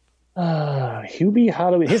Missy. Hubie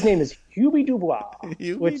Halloween. His name is Hubie Dubois,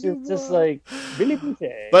 Hubie which is Dubois. just like Billy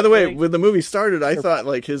Boucher. By the way, Like, when the movie started, I thought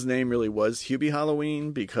like his name really was Hubie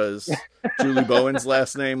Halloween because Julie Bowen's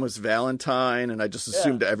last name was Valentine, and I just yeah.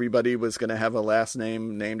 assumed everybody was going to have a last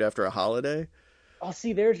name named after a holiday. Oh,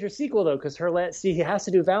 see, there's your sequel though, because he has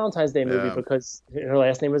to do a Valentine's Day movie Yeah. because her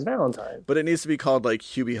last name is Valentine. But it needs to be called like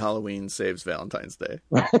Hubie Halloween Saves Valentine's Day.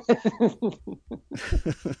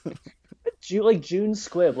 Like June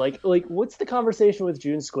Squibb, like what's the conversation with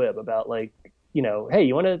June Squibb about like hey,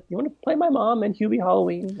 you want to play my mom and Hubie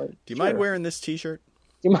Halloween? Like, Do you sure. mind wearing this T-shirt?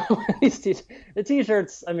 Do you mind wearing these the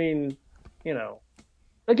t-shirts? I mean,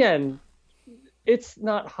 again, it's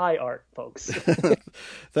not high art, folks.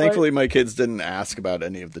 Thankfully, my kids didn't ask about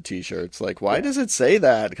any of the T-shirts. Like, why does it say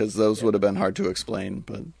that? Because those would have been hard to explain.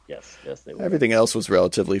 But Yes, they were. everything else was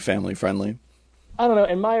relatively family friendly. I don't know.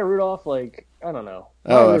 And Maya Rudolph, like, I don't know. Oh,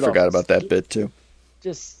 Maya I Rudolph forgot is about that bit too.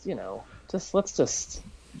 Just let's just.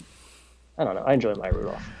 I don't know. I enjoy Maya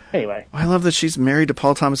Rudolph. Anyway, I love that she's married to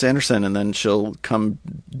Paul Thomas Anderson, and then she'll come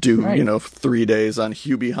do Right. 3 days on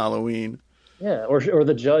Hubie Halloween. yeah, or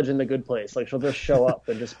the judge in The Good Place. Like she'll just show up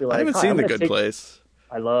and just be like, I haven't "Hi, seen I'm The gonna Good take-" Place.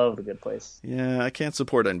 I love The Good Place. Yeah, I can't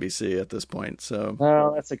support NBC at this point. So,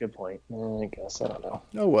 Well, that's a good point. I guess I don't know.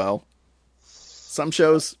 oh well. Some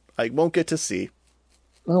shows I won't get to see.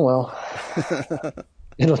 Oh well.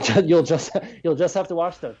 You'll just have to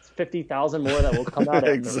watch the 50,000 more that will come out.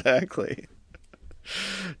 After. Exactly.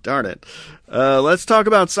 Darn it. Let's talk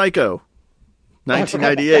about Psycho.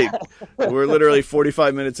 1998. We're literally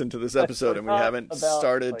 45 minutes into this episode, and we forgot haven't about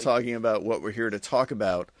started Psycho. talking about what we're here to talk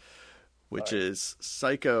about, which is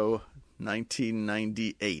Psycho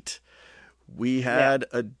 1998. We had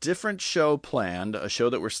a different show planned, a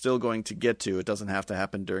show that we're still going to get to. It doesn't have to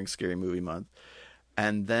happen during Scary Movie Month.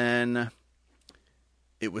 And then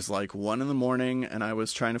it was like 1 a.m, and I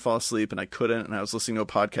was trying to fall asleep, and I couldn't, and I was listening to a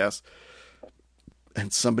podcast,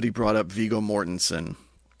 and somebody brought up Viggo Mortensen.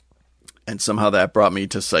 And somehow that brought me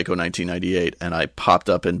to Psycho 1998, and I popped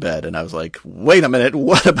up in bed, and I was like, wait a minute,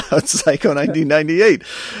 what about Psycho 1998?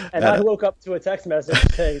 And I woke up to a text message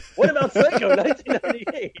saying, "What about Psycho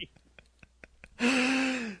 1998?"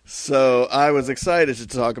 So I was excited to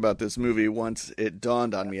talk about this movie once it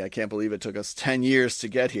dawned on me. I can't believe it took us 10 years to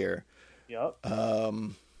get here. Yep.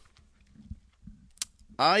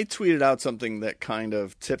 I tweeted out something that kind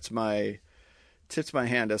of tipped my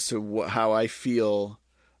hand as to how I feel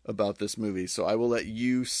about this movie. So I will let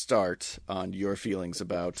you start on your feelings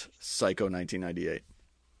about Psycho 1998.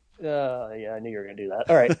 Yeah, I knew you were gonna do that.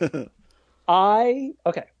 All right.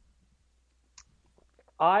 Okay.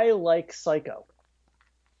 I like Psycho.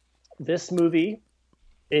 This movie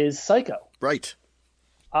is Psycho. Right.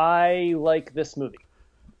 I like this movie.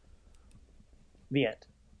 The end.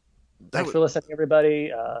 Thanks for listening,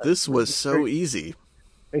 everybody. This was so easy.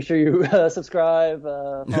 Make sure you subscribe,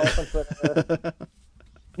 follow us on Twitter.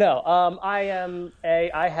 No,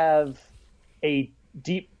 I have a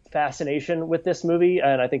deep fascination with this movie,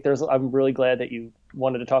 and I think I'm really glad that you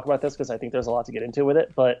wanted to talk about this because I think there's a lot to get into with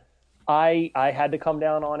it. But I had to come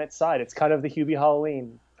down on its side. It's kind of the Hubie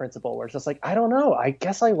Halloween principle, where it's just like, I don't know, I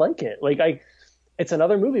guess I like it. It's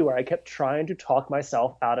another movie where I kept trying to talk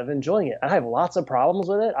myself out of enjoying it. I have lots of problems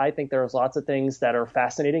with it. I think there's lots of things that are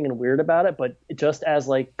fascinating and weird about it, but just as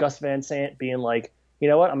like Gus Van Sant being like, you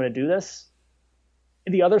know what, I'm going to do this.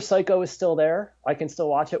 The other Psycho is still there. I can still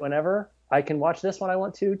watch it whenever. I can watch this when I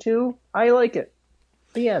want to too. I like it.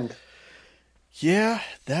 The end. Yeah,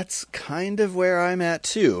 that's kind of where I'm at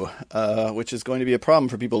too, which is going to be a problem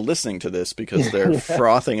for people listening to this because they're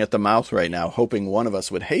frothing at the mouth right now, hoping one of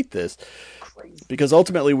us would hate this. Crazy. Because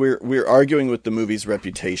ultimately we're arguing with the movie's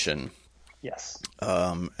reputation. Yes.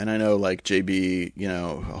 And I know like JB,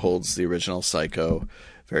 holds the original Psycho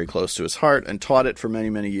very close to his heart and taught it for many,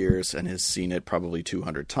 many years and has seen it probably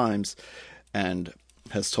 200 times and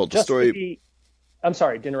has told the story. I'm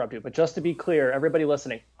sorry to interrupt you, but just to be clear, everybody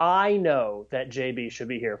listening, I know that JB should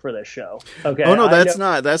be here for this show. Okay. Oh no, that's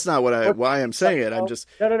not why I'm saying it. I'm just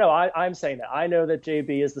no. I'm saying that I know that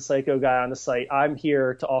JB is the Psycho guy on the site. I'm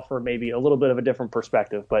here to offer maybe a little bit of a different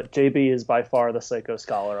perspective, but JB is by far the Psycho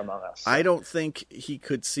scholar among us. I don't think he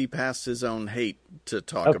could see past his own hate to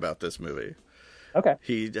talk about this movie. Okay.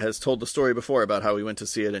 He has told the story before about how he went to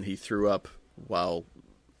see it and he threw up while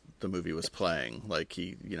the movie was playing. Like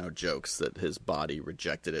he, jokes that his body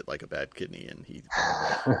rejected it like a bad kidney and he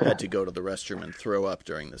had to go to the restroom and throw up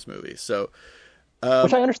during this movie. So,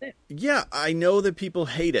 which I understand. Yeah, I know that people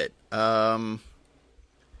hate it. I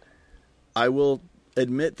will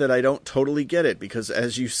admit that I don't totally get it because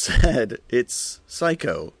as you said, it's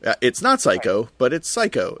Psycho. It's not Psycho, right. But it's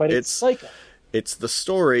Psycho. But it's Psycho. It's the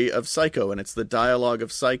story of Psycho, and it's the dialogue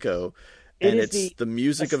of Psycho, and it's the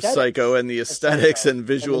music of Psycho, and the aesthetics and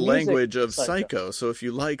visual language of Psycho. So if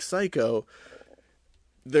you like Psycho,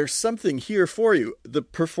 there's something here for you. The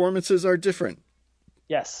performances are different.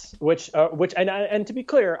 Yes, which and to be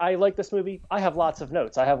clear, I like this movie. I have lots of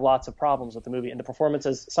notes. I have lots of problems with the movie, and the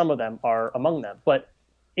performances, some of them are among them. But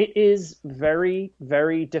it is very,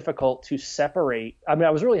 very difficult to separate. I mean,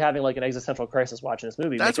 I was really having like an existential crisis watching this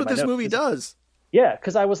movie. That's what this movie does. Yeah,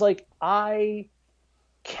 because I was like, I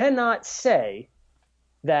cannot say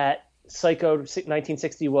that Psycho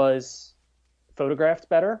 1960 was photographed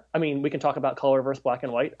better. I mean, we can talk about color versus black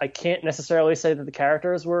and white. I can't necessarily say that the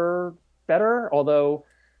characters were better, although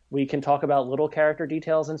we can talk about little character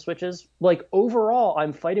details and switches. Like, overall,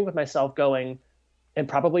 I'm fighting with myself going, and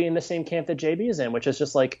probably in the same camp that JB is in, which is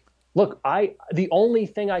just like, look, the only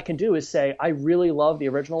thing I can do is say I really love the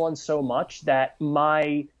original one so much that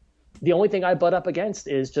the only thing I butt up against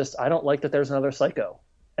is just I don't like that there's another Psycho.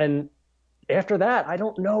 And after that, I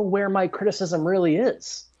don't know where my criticism really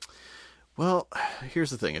is. Well, here's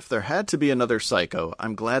the thing. If there had to be another Psycho,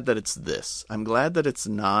 I'm glad that it's this. I'm glad that it's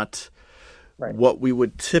not what we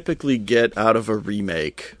would typically get out of a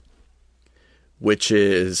remake, which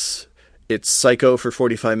is it's Psycho for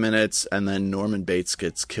 45 minutes and then Norman Bates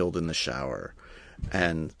gets killed in the shower.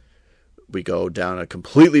 And we go down a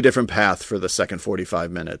completely different path for the second 45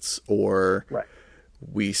 minutes. Or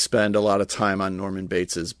we spend a lot of time on Norman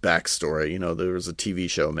Bates's backstory. There was a TV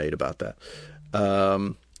show made about that.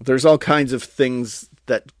 There's all kinds of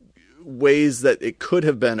ways that it could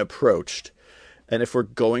have been approached. And if we're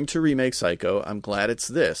going to remake Psycho, I'm glad it's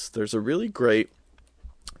this. There's a really great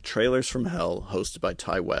Trailers from Hell hosted by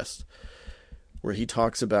Ty West, where he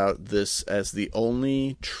talks about this as the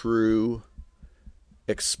only true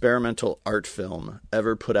experimental art film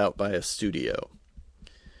ever put out by a studio.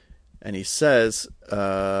 And he says,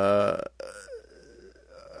 I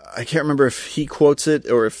can't remember if he quotes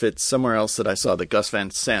it or if it's somewhere else that I saw, that Gus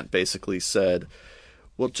Van Sant basically said,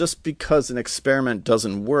 well, just because an experiment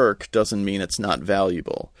doesn't work doesn't mean it's not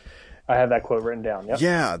valuable. I have that quote written down. Yep.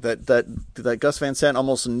 Yeah, that Gus Van Sant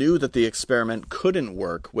almost knew that the experiment couldn't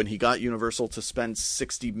work when he got Universal to spend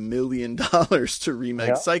 $60 million to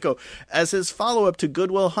remake Psycho as his follow-up to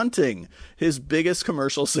Good Will Hunting, his biggest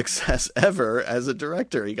commercial success ever as a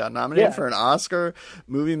director. He got nominated for an Oscar.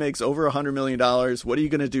 Movie makes over $100 million. What are you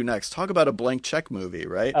going to do next? Talk about a blank check movie,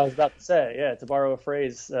 right? I was about to say, to borrow a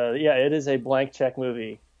phrase, it is a blank check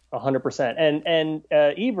movie, 100%. And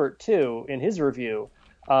Ebert, too, in his review,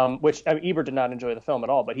 which I mean, Ebert did not enjoy the film at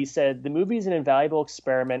all, but he said the movie is an invaluable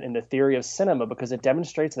experiment in the theory of cinema because it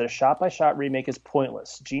demonstrates that a shot-by-shot remake is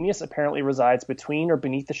pointless. Genius apparently resides between or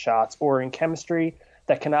beneath the shots, or in chemistry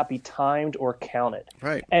that cannot be timed or counted.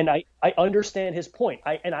 Right. And I understand his point.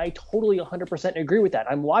 I totally 100% agree with that.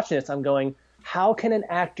 I'm watching this, I'm going, how can an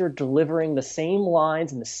actor delivering the same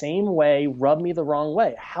lines in the same way rub me the wrong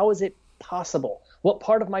way? How is it possible? What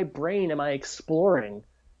part of my brain am I exploring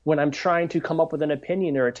when I'm trying to come up with an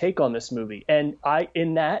opinion or a take on this movie? And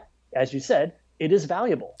in that, as you said, it is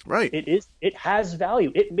valuable. Right. It has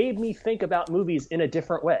value. It made me think about movies in a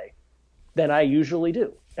different way than I usually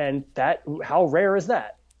do. And how rare is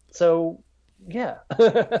that? So, yeah,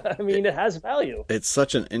 I mean, it has value. It's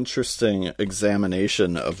such an interesting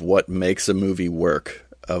examination of what makes a movie work,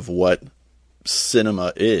 of what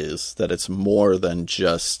cinema is, that it's more than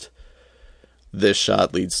just this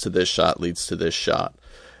shot leads to this shot leads to this shot.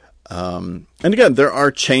 And again, there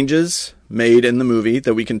are changes made in the movie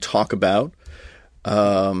that we can talk about.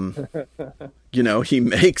 He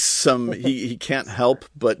makes some, he can't help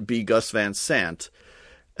but be Gus Van Sant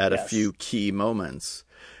at a few key moments.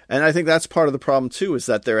 And I think that's part of the problem too, is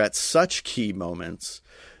that they're at such key moments.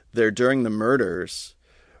 They're during the murders.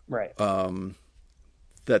 Right.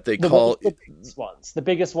 That they call the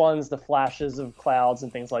biggest ones, the flashes of clouds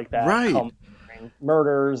and things like that. Right.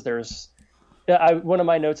 Murders. There's, one of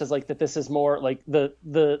my notes is like that this is more like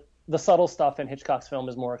the subtle stuff in Hitchcock's film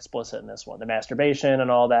is more explicit in this one. The masturbation and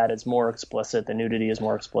all that is more explicit. The nudity is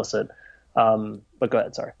more explicit. But go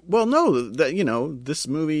ahead. Sorry. Well, no, this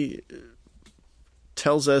movie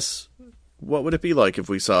tells us what would it be like if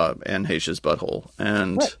we saw Anne Heche's butthole,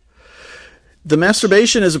 and the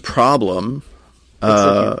masturbation is a problem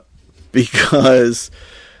because,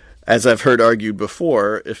 as I've heard argued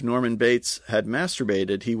before, if Norman Bates had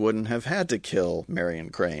masturbated, he wouldn't have had to kill Marion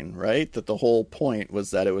Crane, right? That the whole point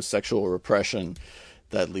was that it was sexual repression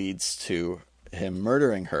that leads to him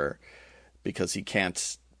murdering her, because he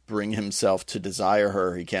can't bring himself to desire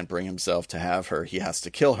her. He can't bring himself to have her. He has to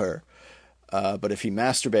kill her. But if he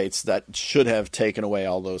masturbates, that should have taken away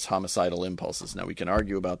all those homicidal impulses. Now, we can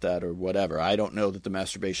argue about that or whatever. I don't know that the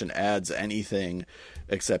masturbation adds anything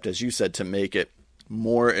except, as you said, to make it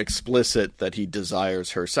more explicit that he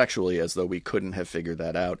desires her sexually, as though we couldn't have figured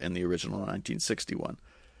that out in the original 1961.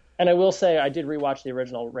 And I will say I did rewatch the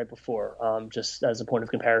original right before, just as a point of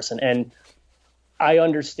comparison. And I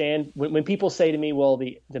understand when people say to me, well,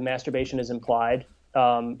 the masturbation is implied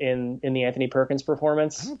in the Anthony Perkins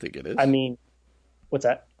performance. I don't think it is. I mean, what's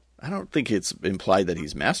that? I don't think it's implied that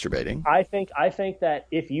he's masturbating. I think that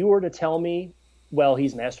if you were to tell me, well,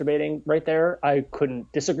 he's masturbating right there, I couldn't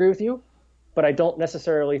disagree with you. But I don't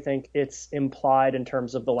necessarily think it's implied in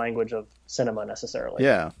terms of the language of cinema necessarily.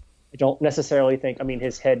 Yeah. I don't necessarily think, I mean,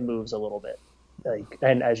 his head moves a little bit.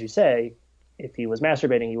 And as you say, if he was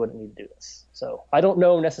masturbating, he wouldn't need to do this. So I don't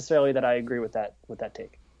know necessarily that I agree with that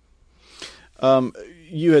take.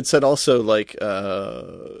 You had said also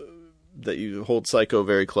that you hold Psycho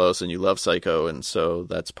very close and you love Psycho, and so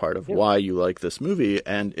that's part of why you like this movie.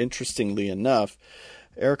 And interestingly enough,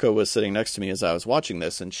 Erica was sitting next to me as I was watching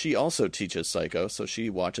this, and she also teaches Psycho, so she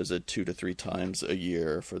watches it 2 to 3 times a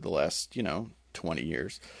year for the last, 20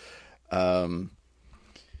 years. And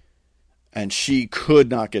she could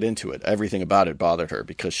not get into it. Everything about it bothered her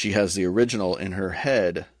because she has the original in her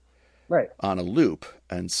head on a loop,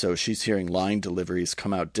 and so she's hearing line deliveries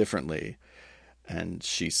come out differently, and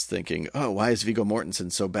she's thinking, oh, why is Viggo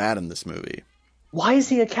Mortensen so bad in this movie? Why is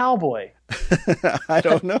he a cowboy? I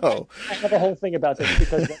don't know. I have a whole thing about this,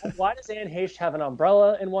 because why does Anne Heche have an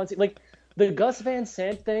umbrella in one scene? Like, the Gus Van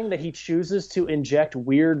Sant thing that he chooses to inject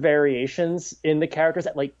weird variations in the characters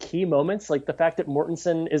at like key moments, like the fact that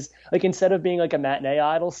Mortensen is like, instead of being like a matinee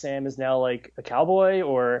idol, Sam is now like a cowboy,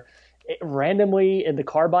 or randomly in the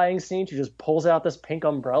car buying scene, she just pulls out this pink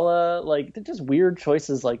umbrella. Like, they're just weird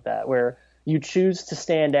choices like that where you choose to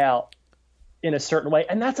stand out in a certain way.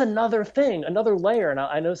 And that's another thing, another layer. And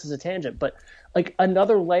I know this is a tangent, but like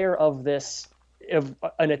another layer of this, of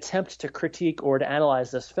an attempt to critique or to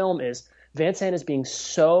analyze this film, is Van Sant is being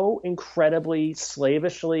so incredibly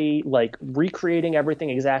slavishly like recreating everything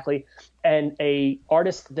exactly. And a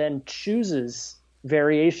artist then chooses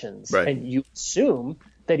variations, right. And you assume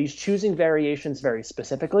that he's choosing variations very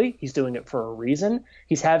specifically. He's doing it for a reason.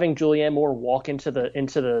 He's having Julianne Moore walk into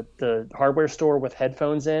the hardware store with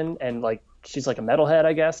headphones in, and like she's like a metalhead,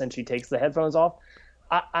 I guess, and she takes the headphones off.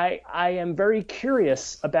 I am very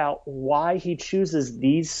curious about why he chooses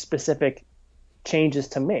these specific changes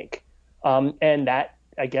to make. And that,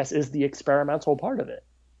 I guess, is the experimental part of it.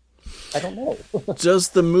 I don't know. Does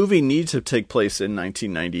the movie need to take place in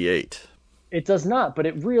 1998? It does not, but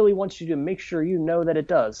it really wants you to make sure you know that it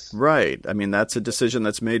does. Right. I mean, that's a decision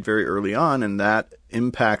that's made very early on, and that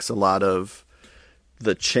impacts a lot of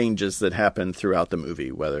the changes that happen throughout the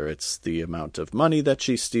movie, whether it's the amount of money that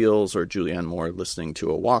she steals or Julianne Moore listening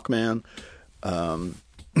to a Walkman.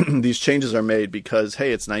 These changes are made because,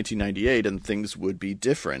 hey, it's 1998 and things would be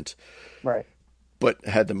different. Right. But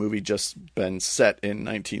had the movie just been set in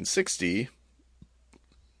 1960,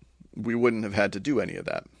 we wouldn't have had to do any of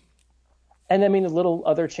that. And I mean, the little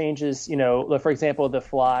other changes, for example, the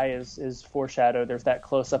fly is foreshadowed. There's that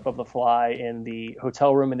close up of the fly in the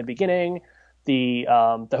hotel room in the beginning. The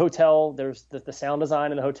hotel, there's the sound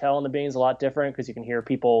design in the hotel in the beginning is a lot different because you can hear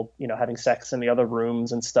people, having sex in the other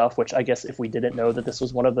rooms and stuff, which I guess if we didn't know that this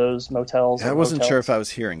was one of those motels. I wasn't sure if I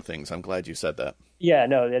was hearing things. I'm glad you said that. Yeah,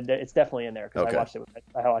 no, it's definitely in there because okay. I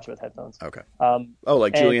watched it with headphones. Okay.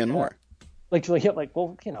 Like Julianne Moore. Like Julianne,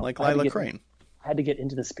 like Lila Crane. I had to get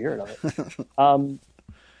into the spirit of it.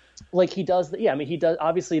 Like he does, he does.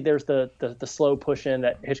 Obviously, there's the slow push in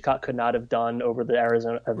that Hitchcock could not have done over the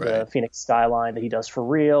the Phoenix skyline that he does for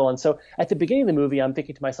real. And so at the beginning of the movie, I'm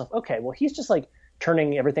thinking to myself, okay, well, he's just like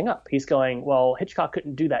turning everything up. He's going, well, Hitchcock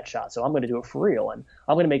couldn't do that shot, so I'm going to do it for real, and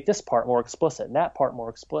I'm going to make this part more explicit and that part more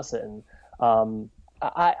explicit. And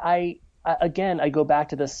I go back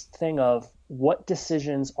to this thing of what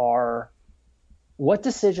decisions are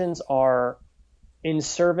in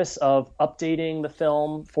service of updating the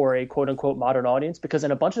film for a quote unquote modern audience, because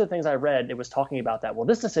in a bunch of the things I read, it was talking about that. Well,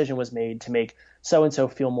 this decision was made to make so-and-so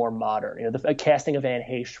feel more modern. The casting of Anne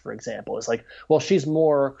Heche, for example, is like, well, she's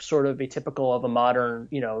more sort of atypical of a modern,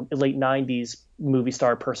 late 90s movie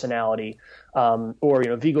star personality. Or,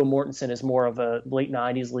 Viggo Mortensen is more of a late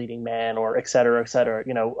 90s leading man, or et cetera, et cetera,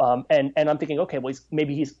 and I'm thinking, okay, well,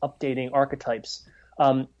 maybe he's updating archetypes.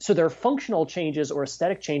 So there are functional changes or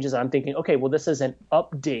aesthetic changes. I'm thinking, okay, well, this is an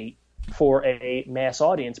update for a mass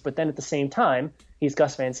audience. But then at the same time, he's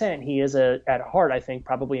Gus Van Sant. He is at heart, I think,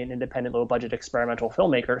 probably an independent, low-budget experimental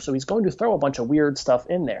filmmaker. So he's going to throw a bunch of weird stuff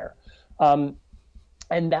in there. And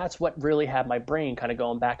that's what really had my brain kind of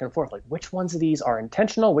going back and forth. Like, which ones of these are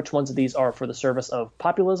intentional? Which ones of these are for the service of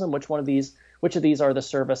populism? Which of these are the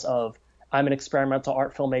service of I'm an experimental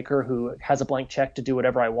art filmmaker who has a blank check to do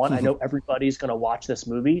whatever I want. I know everybody's going to watch this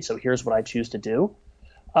movie, so here's what I choose to do.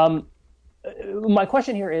 My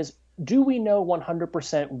question here is, do we know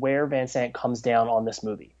 100% where Van Sant comes down on this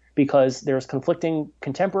movie? Because there's conflicting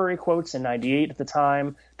contemporary quotes in 98 at the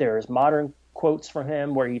time. There's modern quotes from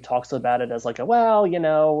him where he talks about it as like, if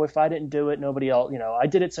I didn't do it, nobody else, I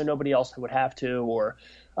did it so nobody else would have to, or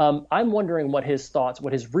I'm wondering what his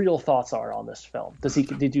real thoughts are on this film. Do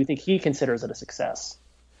you think he considers it a success?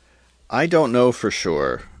 I don't know for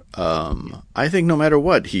sure. I think no matter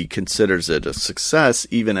what, he considers it a success.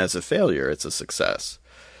 Even as a failure, it's a success.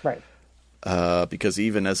 Right. Because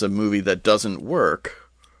even as a movie that doesn't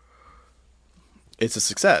work, it's a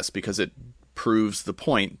success because it proves the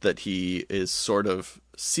point that he is sort of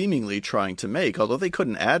seemingly trying to make, although they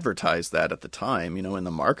couldn't advertise that at the time. In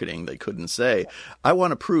the marketing, they couldn't say, I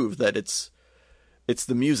want to prove that it's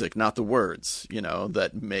the music, not the words,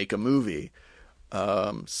 that make a movie.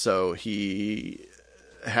 So he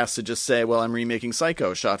has to just say, well, I'm remaking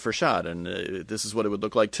Psycho shot for shot, and this is what it would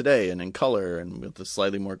look like today, and in color, and with a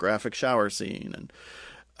slightly more graphic shower scene.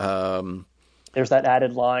 And there's that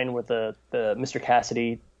added line with the Mr.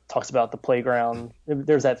 Cassidy talks about the playground.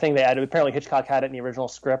 There's that thing they added. Apparently Hitchcock had it in the original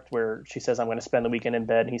script where she says, I'm going to spend the weekend in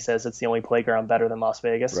bed. And he says it's the only playground better than Las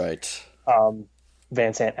Vegas. Right.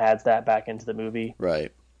 Van Sant adds that back into the movie.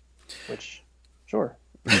 Right. Which, sure.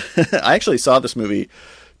 I actually saw this movie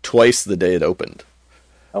twice the day it opened.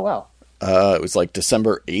 Oh, wow. It was like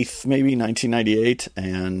December 8th, maybe 1998,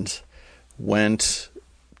 and went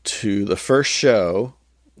to the first show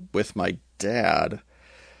with my dad,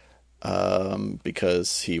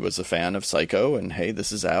 because he was a fan of Psycho, and hey,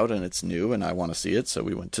 this is out and it's new and I want to see it. So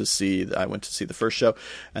I went to see the first show.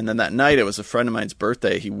 And then that night, it was a friend of mine's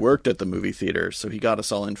birthday. He worked at the movie theater, so he got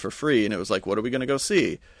us all in for free. And it was like, what are we going to go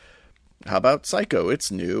see? How about Psycho? It's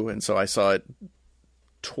new. And so I saw it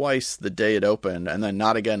twice the day it opened, and then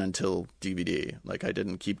not again until DVD. Like, I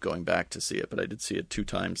didn't keep going back to see it, but I did see it 2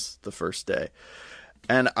 times the first day.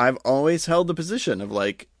 And I've always held the position of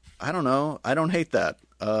like, I don't know, I don't hate that.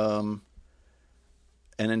 And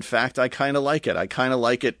in fact, I kind of like it. I kind of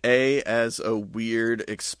like it, A, as a weird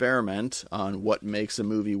experiment on what makes a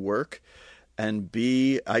movie work, and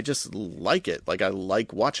B, I just like it. Like, I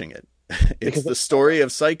like watching it. It's the story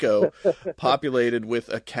of Psycho populated with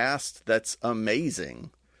a cast that's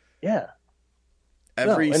amazing. Yeah.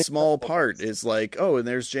 every small part is like, oh, and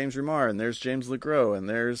there's James Remar, and there's James LeGros, and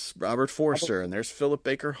there's Robert Forster, and there's Philip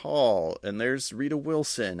Baker Hall, and there's Rita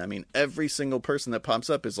Wilson. I mean, every single person that pops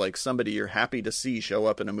up is like somebody you're happy to see show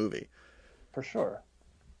up in a movie. For sure.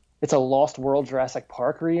 It's a Lost World Jurassic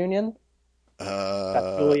Park reunion.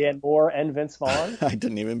 Got Julianne Moore and Vince Vaughn. I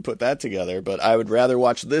didn't even put that together, but I would rather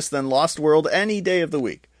watch this than Lost World any day of the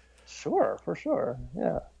week. Sure, for sure.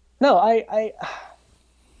 Yeah. No,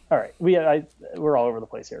 all right, we're all over the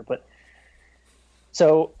place here, but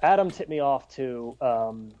so Adam tipped me off to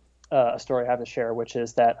a story I have to share, which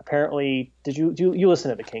is that apparently, you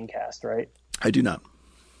listen to the Kingcast, right? I do not.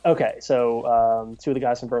 Okay, so two of the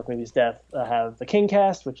guys from Birth Movies Death have the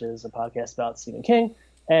Kingcast, which is a podcast about Stephen King,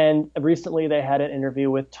 and recently they had an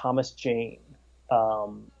interview with Thomas Jane.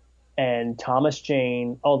 And Thomas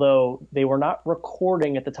Jane, although they were not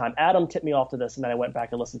recording at the time, Adam tipped me off to this, and then I went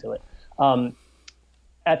back and listened to it.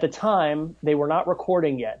 At the time, they were not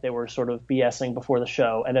recording yet. They were sort of BSing before the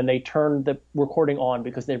show, and then they turned the recording on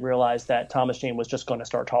because they realized that Thomas Jane was just going to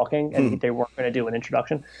start talking, and they weren't going to do an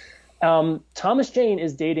introduction. Thomas Jane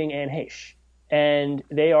is dating Anne Heche, and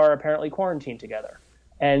they are apparently quarantined together.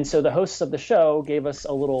 And so the hosts of the show gave us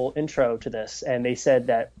a little intro to this, and they said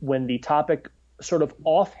that when the topic sort of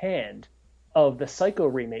offhand of the Psycho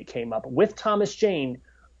remake came up with Thomas Jane,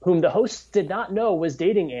 whom the hosts did not know was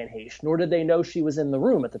dating Anne Heche, nor did they know she was in the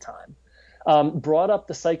room at the time, brought up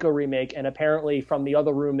the Psycho remake, and apparently from the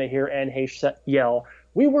other room they hear Anne Heche yell,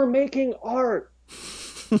 "We were making art!"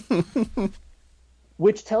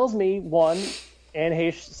 Which tells me, one, Anne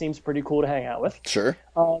Heche seems pretty cool to hang out with. Sure.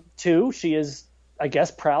 Two, she is, I guess,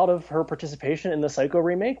 proud of her participation in the Psycho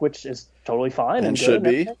remake, which is totally fine. And should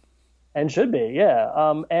be. And should be,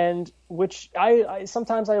 yeah. And which I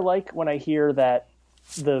sometimes I like when I hear that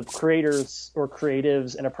the creators or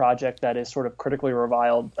creatives in a project that is sort of critically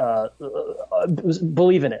reviled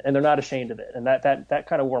believe in it, and they're not ashamed of it. And that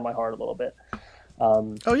kind of wore my heart a little bit.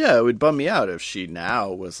 Oh, yeah, it would bum me out if she now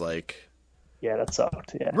was like... Yeah, that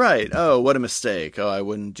sucked, yeah. Right. Oh, what a mistake. Oh, I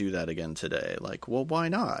wouldn't do that again today. Like, well, why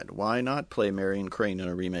not? Why not play Marion Crane in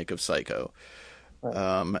a remake of Psycho?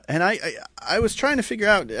 Right. And I was trying to figure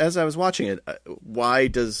out, as I was watching it, why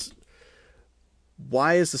is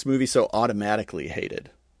this movie so automatically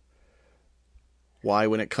hated? Why,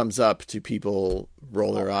 when it comes up, do people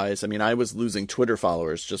roll their eyes? I mean, I was losing Twitter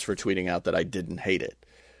followers just for tweeting out that I didn't hate it.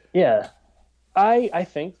 Yeah. I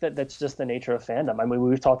think that's just the nature of fandom. I mean,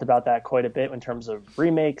 we've talked about that quite a bit in terms of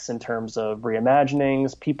remakes, in terms of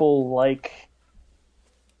reimaginings. People like,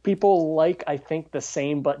 I think, the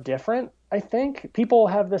same but different. I think people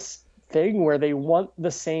have this thing where they want the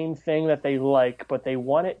same thing that they like, but they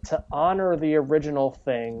want it to honor the original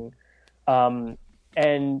thing. But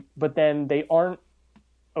then they aren't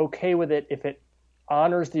okay with it if it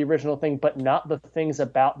honors the original thing, but not the things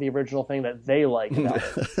about the original thing that they like about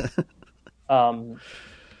it.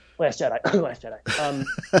 Last Jedi.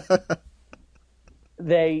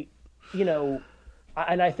 They,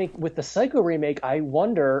 and I think with the Psycho remake, I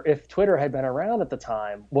wonder if Twitter had been around at the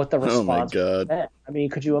time, what the response would have been. I mean,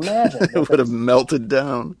 could you imagine? It would have melted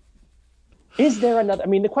down. Is there another? I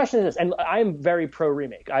mean, the question is this, and I'm very pro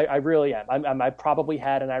remake. I really am. I probably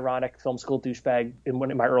had an ironic film school douchebag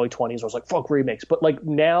in my early 20s. I was like, fuck remakes. But like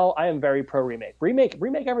now, I am very pro remake. Remake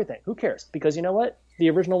everything. Who cares? Because you know what? The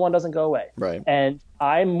original one doesn't go away. Right. And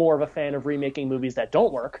I'm more of a fan of remaking movies that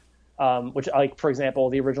don't work. Which, like, for example,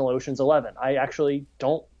 the original Ocean's 11. I actually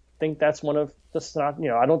don't think that's one of I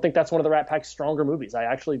don't think that's one of the Rat Pack's stronger movies. I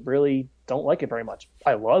actually really don't like it very much.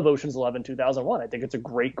 I love Ocean's 11 2001. I think it's a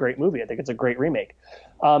great movie. I think it's a great remake.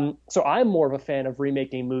 So I'm more of a fan of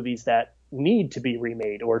remaking movies that need to be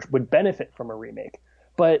remade or would benefit from a remake.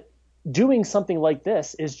 But doing something like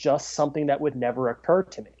this is just something that would never occur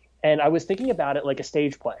to me. And I was thinking about it like a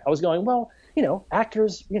stage play. I was going, well,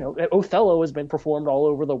 actors, Othello has been performed all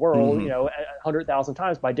over the world, 100,000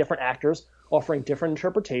 times by different actors offering different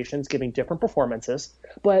interpretations, giving different performances.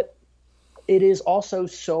 But it is also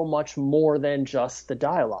so much more than just the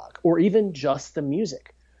dialogue or even just the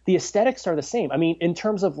music. The aesthetics are the same. I mean, in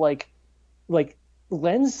terms of like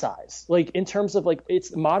lens size, like in terms of like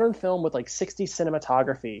it's modern film with like 60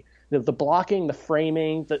 cinematography, the blocking, the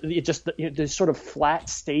framing, the sort of flat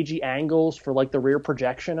stagey angles for like the rear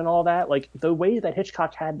projection and all that, like the way that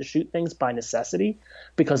Hitchcock had to shoot things by necessity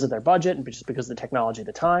because of their budget and just because of the technology at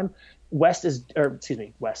the time. Ty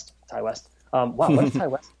West. Wow, what if Ty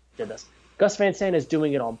West did this? Gus Van Sant is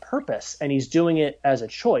doing it on purpose, and he's doing it as a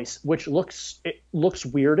choice, which looks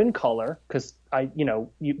weird in color because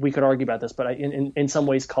we could argue about this, but in some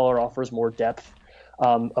ways color offers more depth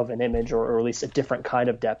of an image, or at least a different kind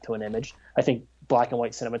of depth to an image. I think black and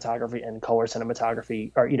white cinematography and color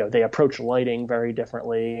cinematography are, they approach lighting very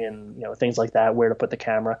differently, and things like that, where to put the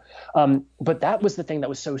camera. But that was the thing that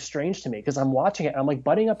was so strange to me, because I'm watching it and I'm like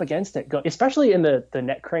butting up against it, especially in the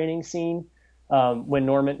neck craning scene, when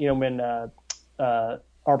Norman,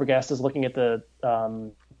 Arbogast is looking at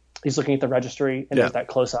he's looking at the registry, and there's that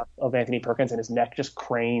close up of Anthony Perkins and his neck just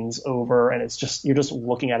cranes over, and you're just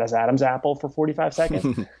looking at his Adam's apple for 45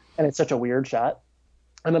 seconds. And it's such a weird shot.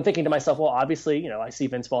 And I'm thinking to myself, well, obviously, I see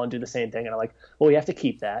Vince Vaughn do the same thing. And I'm like, well, we have to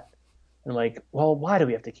keep that. And I'm like, well, why do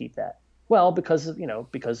we have to keep that? Well, because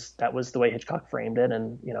that was the way Hitchcock framed it.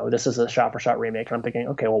 And, this is a shot for shot remake. And I'm thinking,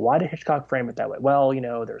 okay, well, why did Hitchcock frame it that way? Well,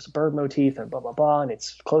 there's a bird motif and blah, blah, blah. And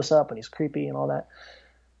it's close up and he's creepy and all that.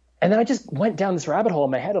 And then I just went down this rabbit hole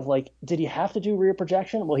in my head of like, did he have to do rear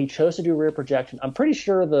projection? Well, he chose to do rear projection. I'm pretty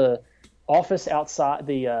sure the office outside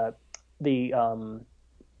the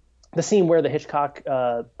scene where the Hitchcock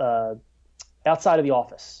outside of the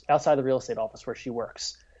office, outside the real estate office where she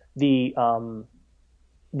works, where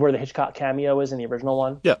the Hitchcock cameo is in the original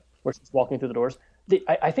one, where she's walking through the doors.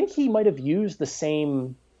 I think he might have used the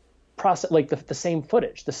same process, like the same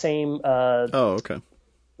footage, the same. Oh, okay.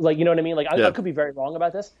 Like, you know what I mean? Like, I could be very wrong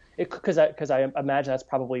about this, because I imagine that's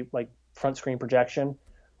probably like front screen projection.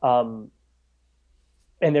 And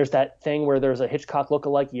there's that thing where there's a Hitchcock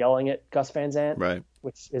lookalike yelling at Gus Van Sant, right,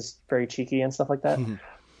 which is very cheeky and stuff like that.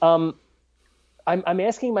 I'm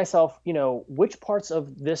asking myself, which parts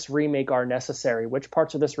of this remake are necessary? Which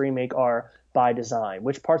parts of this remake are by design?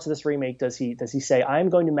 Which parts of this remake does he say, I'm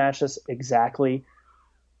going to match this exactly?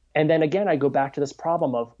 And then again, I go back to this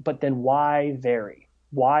problem of, but then why vary?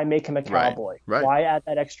 Why make him a cowboy? Right. Why add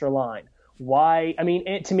that extra line? Why? I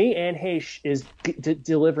mean, to me, Anne Heche is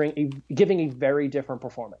giving a very different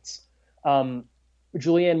performance.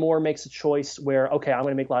 Julianne Moore makes a choice where, okay, I'm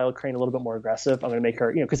going to make Lila Crane a little bit more aggressive. I'm going to make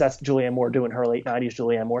her, because that's Julianne Moore doing her late 90s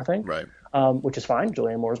Julianne Moore thing, right? Which is fine.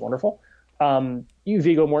 Julianne Moore is wonderful.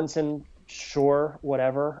 Viggo Mortensen, sure,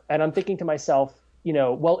 whatever. And I'm thinking to myself,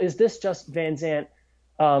 well, is this just Van Sant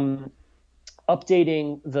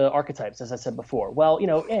updating the archetypes, as I said before? Well,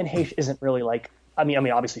 Anne Heche isn't really like. I mean,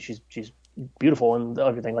 obviously she's beautiful and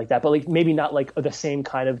everything like that, but like maybe not like the same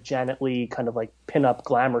kind of Janet Leigh kind of like pinup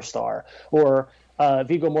glamour star, or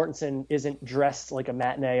Viggo Mortensen isn't dressed like a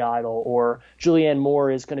matinee idol, or Julianne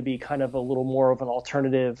Moore is going to be kind of a little more of an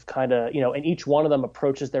alternative kind of, and each one of them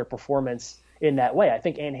approaches their performance in that way. I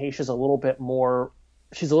think Anne Heche is a little bit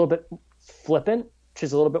flippant.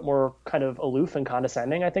 She's a little bit more kind of aloof and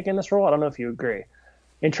condescending, I think, in this role. I don't know if you agree,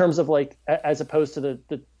 in terms of like, as opposed to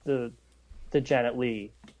the Janet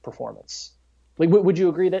Leigh performance. Like, would you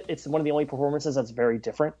agree that it's one of the only performances that's very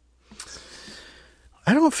different?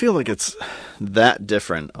 I don't feel like it's that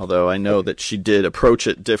different, although I know that she did approach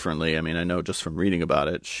it differently. I mean, I know just from reading about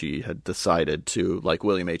it, she had decided to, like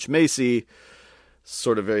William H. Macy,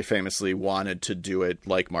 sort of very famously wanted to do it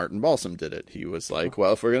like Martin Balsam did it. He was like,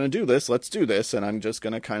 well, if we're going to do this, let's do this, and I'm just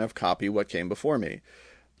going to kind of copy what came before me.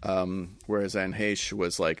 Whereas Anne Heche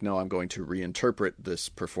was like, no, I'm going to reinterpret this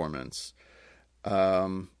performance.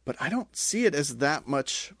 But I don't see it as that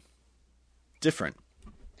much different.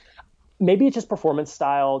 Maybe it's just performance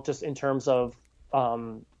style, just in terms of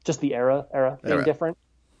just the era being different.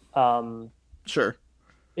 Sure.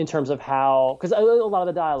 In terms of how, because a lot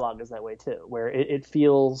of the dialogue is that way too, where it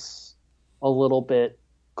feels a little bit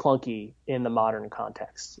clunky in the modern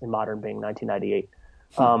context, in modern being 1998.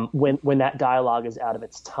 When that dialogue is out of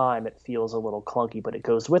its time, it feels a little clunky, but it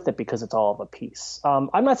goes with it because it's all of a piece.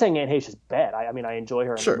 I'm not saying Anne Heche is bad. I mean, I enjoy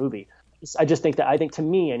her in the movie. I just think to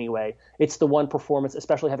me anyway, it's the one performance,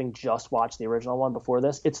 especially having just watched the original one before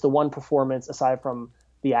this, it's the one performance, aside from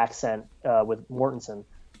the accent with Mortensen,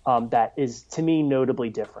 that is, to me, notably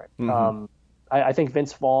different. Mm-hmm. I think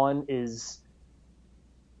Vince Vaughn is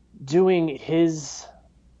doing his...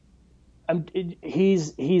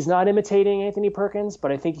 he's not imitating Anthony Perkins,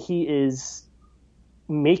 but I think he is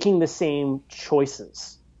making the same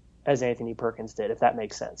choices as Anthony Perkins did, if that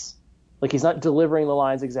makes sense. Like, he's not delivering the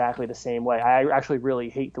lines exactly the same way. I actually really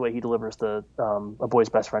hate the way he delivers the "a boy's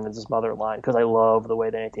best friend is his mother" line, because I love the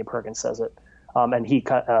way that Anthony Perkins says it. And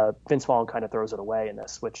Vince Vaughn kind of throws it away in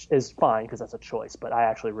this, which is fine because that's a choice. But I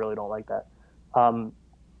actually really don't like that.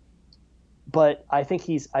 But I think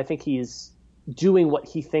he's doing what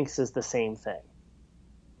he thinks is the same thing.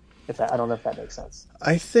 I don't know if that makes sense.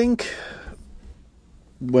 I think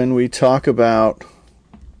when we talk about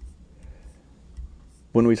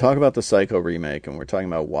the Psycho remake, and we're talking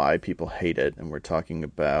about why people hate it, and we're talking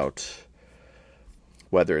about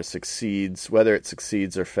whether it succeeds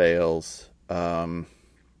or fails,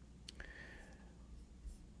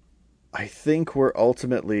 I think we're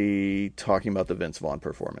ultimately talking about the Vince Vaughn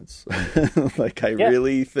performance. Like, I Yeah.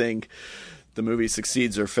 really think the movie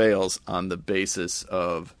succeeds or fails on the basis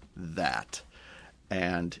of that.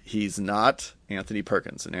 And he's not Anthony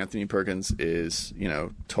Perkins. And Anthony Perkins is,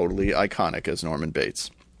 totally iconic as Norman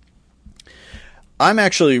Bates. I'm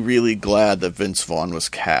actually really glad that Vince Vaughn was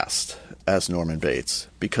cast as Norman Bates,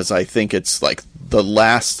 because I think it's like the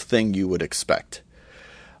last thing you would expect.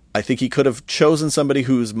 I think he could have chosen somebody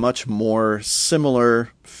who's much more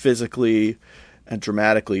similar physically and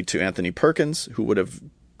dramatically to Anthony Perkins, who would have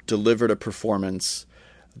delivered a performance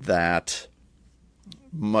that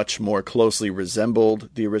much more closely resembled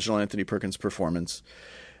the original Anthony Perkins performance.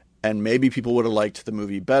 And maybe people would have liked the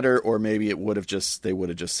movie better, or maybe they would have just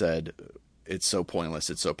said, it's so pointless,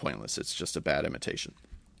 it's just a bad imitation.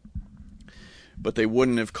 But they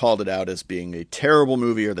wouldn't have called it out as being a terrible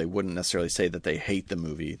movie, or they wouldn't necessarily say that they hate the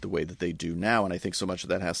movie the way that they do now. And I think so much of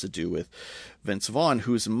that has to do with Vince Vaughn,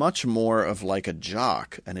 who's much more of like a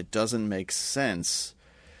jock, and it doesn't make sense.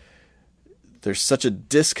 There's such a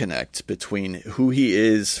disconnect between who he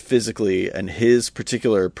is physically and his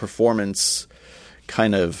particular performance,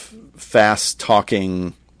 kind of fast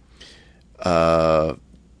talking, not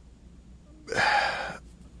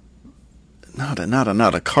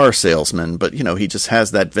a car salesman, but he just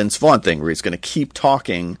has that Vince Vaughn thing where he's going to keep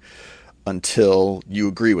talking until you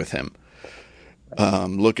agree with him.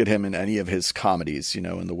 Look at him in any of his comedies,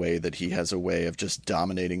 in the way that he has a way of just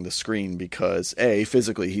dominating the screen, because A,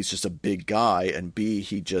 physically he's just a big guy, and B,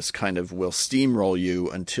 he just kind of will steamroll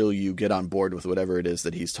you until you get on board with whatever it is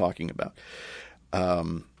that he's talking about.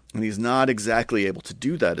 And he's not exactly able to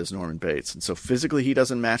do that as Norman Bates. And so physically he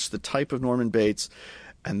doesn't match the type of Norman Bates.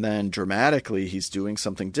 And then dramatically he's doing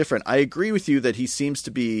something different. I agree with you that he seems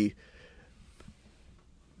to be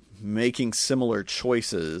making similar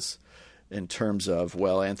choices in terms of,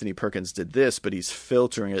 well, Anthony Perkins did this, but he's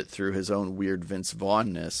filtering it through his own weird Vince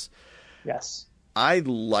Vaughn-ness. Yes. I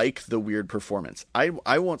like the weird performance. I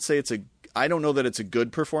won't say I don't know that it's a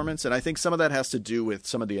good performance. And I think some of that has to do with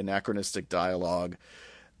some of the anachronistic dialogue.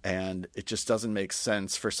 And it just doesn't make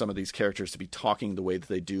sense for some of these characters to be talking the way that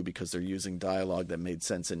they do, because they're using dialogue that made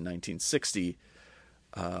sense in 1960.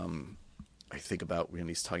 I think about when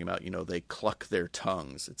he's talking about, they cluck their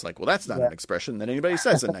tongues. It's like, well, that's not an expression that anybody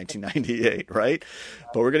says in 1998, right?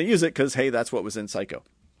 But we're going to use it because, hey, that's what was in Psycho.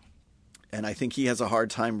 And I think he has a hard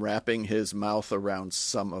time wrapping his mouth around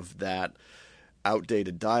some of that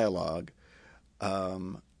outdated dialogue.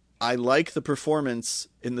 I like the performance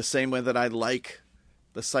in the same way that I like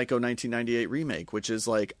the Psycho 1998 remake, which is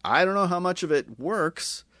like, I don't know how much of it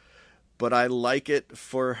works, but I like it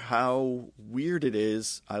for how weird it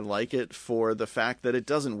is. I like it for the fact that it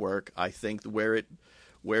doesn't work. I think where it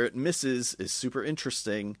misses is super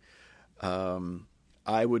interesting.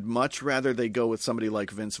 I would much rather they go with somebody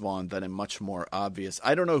like Vince Vaughn than a much more obvious.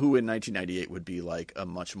 I don't know who in 1998 would be like a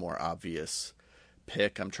much more obvious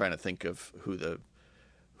pick. I'm trying to think of who the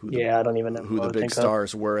I don't even know who the big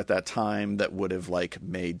stars were at that time that would have like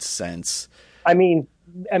made sense. I mean,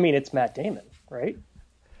 it's Matt Damon, right?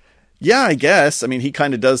 Yeah, I guess. I mean, he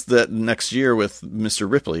kind of does that next year with Mr.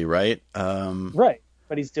 Ripley, right? Right.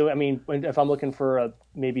 But he's doing, I mean, if I'm looking for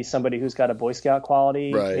maybe somebody who's got a Boy Scout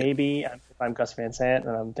quality, right. Maybe if I'm Gus Van Sant,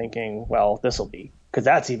 and I'm thinking, well, this will be, because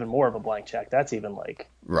that's even more of a blank check. That's even like,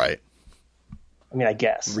 right. I mean, I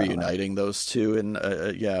guess reuniting those two in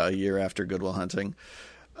a year after Good Will Hunting.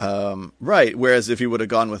 Right. Whereas if he would have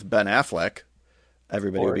gone with Ben Affleck,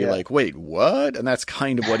 everybody would be like, wait, what? And that's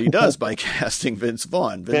kind of what he does by casting Vince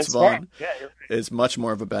Vaughn. Vince Vaughn is much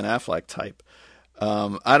more of a Ben Affleck type.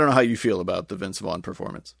 I don't know how you feel about the Vince Vaughn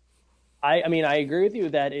performance. I mean, I agree with you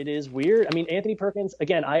that it is weird. I mean, Anthony Perkins,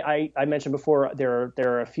 again, I mentioned before, there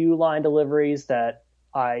are a few line deliveries that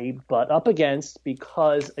I butt up against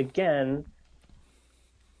because, again,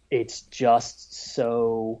 it's just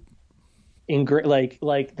so even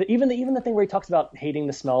the thing where he talks about hating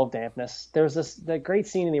the smell of dampness. There's the great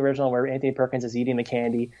scene in the original where Anthony Perkins is eating the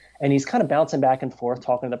candy and he's kind of bouncing back and forth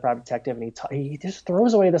talking to the private detective, and he just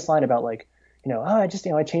throws away this line about like, I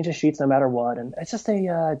change the sheets no matter what, and it's just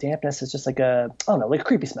a dampness. It's just like a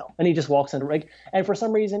creepy smell, and he just walks in and for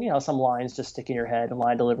some reason, some lines just stick in your head, and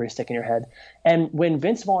line delivery stick in your head. And when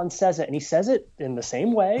Vince Vaughn says it, and he says it in the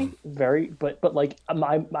same way, but like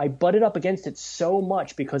I butted up against it so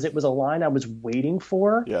much because it was a line I was waiting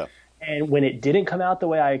for. Yeah. And when it didn't come out the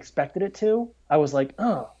way I expected it to, I was like,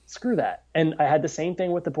 oh, screw that. And I had the same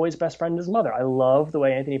thing with the boy's best friend and his mother. I love the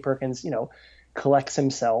way Anthony Perkins, collects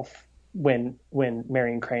himself when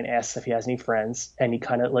Marion Crane asks if he has any friends, and he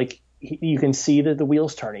kind of like you can see the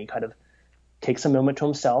wheels turning. He kind of takes a moment to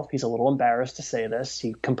himself. He's a little embarrassed to say this.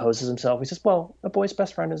 He composes himself. He says, well, a boy's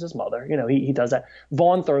best friend is his mother. You know, he does that.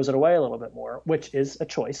 Vaughn throws it away a little bit more, which is a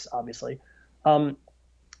choice, obviously. But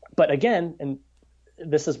again, and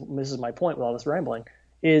this is my point with all this rambling,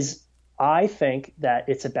 is I think that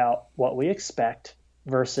it's about what we expect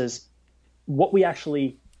versus what we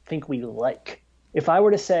actually think we like. If I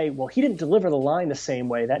were to say, well, he didn't deliver the line the same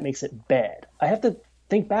way, that makes it bad. I have to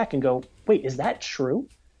think back and go, wait, is that true?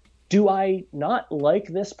 Do I not like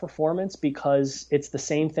this performance because it's the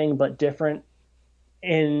same thing but different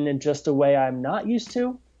in just a way I'm not used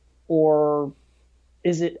to? Or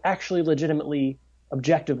is it actually legitimately,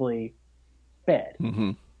 objectively bad?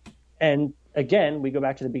 Mm-hmm. And again, we go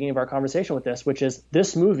back to the beginning of our conversation with this, which is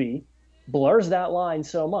this movie blurs that line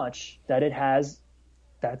so much that it has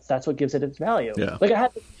that's what gives it its value. Yeah. Like I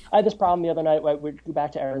had this problem the other night. We go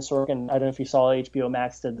back to Aaron Sorkin. I don't know if you saw HBO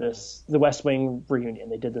Max did the West Wing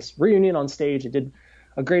reunion. They did this reunion on stage. They did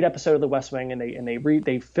a great episode of the West Wing, and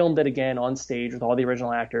they filmed it again on stage with all the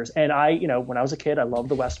original actors. And when I was a kid, I loved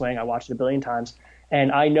the West Wing. I watched it a billion times,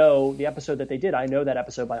 and I know the episode that they did. I know that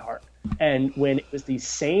episode by heart. And when it was the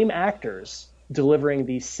same actors delivering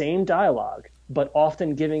the same dialogue, but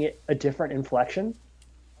often giving it a different inflection,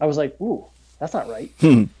 I was like, ooh, that's not right.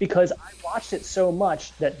 Because I watched it so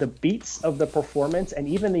much that the beats of the performance and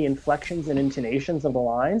even the inflections and intonations of the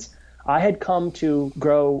lines, I had come to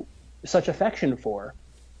grow such affection for,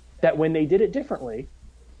 that when they did it differently,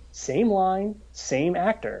 same line, same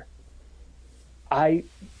actor, I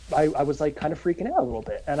was like kind of freaking out a little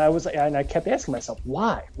bit. And I kept asking myself,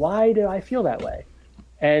 why? Why did I feel that way?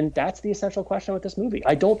 And that's the essential question with this movie.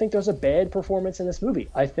 I don't think there's a bad performance in this movie.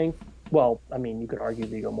 I think, well, I mean, you could argue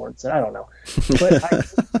Viggo Mortensen. I don't know. But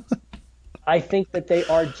I think that they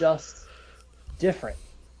are just different.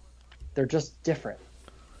 They're just different.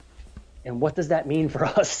 And what does that mean for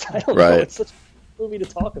us? I don't know. It's such a movie to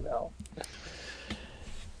talk about.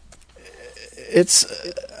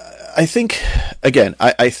 I think, again,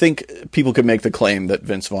 I think people could make the claim that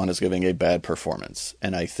Vince Vaughn is giving a bad performance.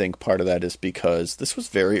 And I think part of that is because this was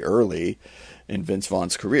very early in Vince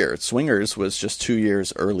Vaughn's career. Swingers was just 2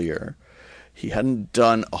 years earlier. He hadn't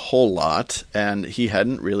done a whole lot, and he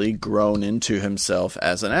hadn't really grown into himself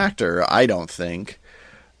as an actor, I don't think,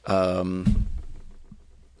 at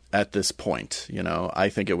this point. I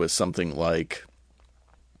think it was something like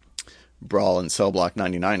Brawl and Cell Block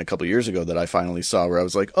 99 a couple years ago that I finally saw where I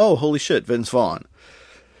was like, oh, holy shit, Vince Vaughn.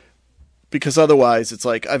 Because otherwise, it's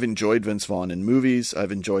like, I've enjoyed Vince Vaughn in movies.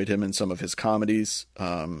 I've enjoyed him in some of his comedies.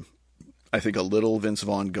 I think a little Vince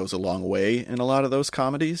Vaughn goes a long way in a lot of those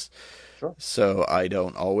comedies. Sure. So I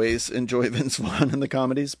don't always enjoy Vince Vaughn in the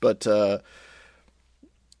comedies, but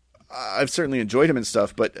I've certainly enjoyed him in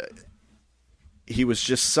stuff, but he was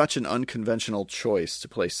just such an unconventional choice to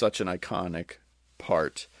play such an iconic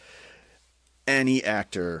part. Any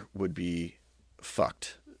actor would be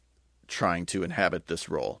fucked trying to inhabit this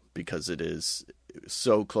role because it is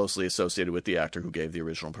so closely associated with the actor who gave the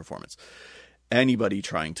original performance. Anybody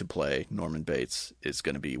trying to play Norman Bates is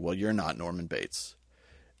going to be, well, you're not Norman Bates.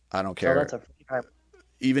 I don't care.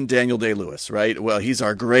 Even Daniel Day-Lewis, right? Well, he's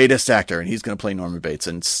our greatest actor and he's going to play Norman Bates.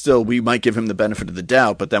 And still, we might give him the benefit of the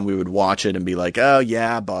doubt, but then we would watch it and be like, oh,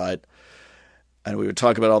 yeah, but... And we would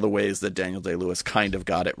talk about all the ways that Daniel Day-Lewis kind of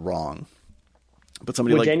got it wrong. But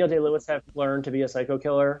somebody would Daniel Day-Lewis have learned to be a psycho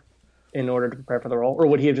killer in order to prepare for the role? Or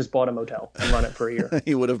would he have just bought a motel and run it for a year?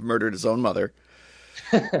 He would have murdered his own mother.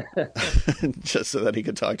 Just so that he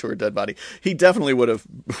could talk to her dead body. He definitely would have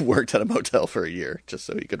worked at a motel for a year just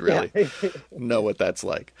so he could really know what that's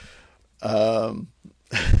like. I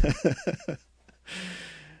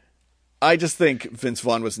just think Vince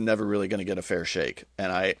Vaughn was never really going to get a fair shake,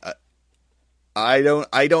 and I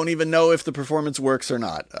don't even know if the performance works or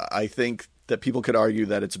not. I think that people could argue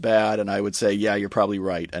that it's bad, and I would say, yeah, you're probably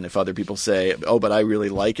right. And if other people say, oh, but I really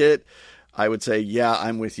like it, I would say, yeah,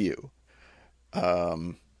 I'm with you.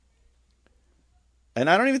 And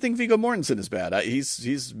I don't even think Viggo Mortensen is bad.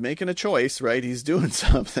 He's making a choice, right? He's doing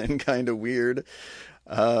something kind of weird,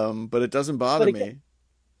 but it doesn't bother me.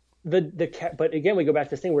 But again, we go back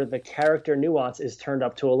to this thing where the character nuance is turned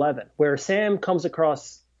up to 11. Where Sam comes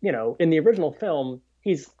across, in the original film,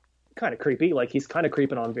 he's kind of creepy. Like he's kind of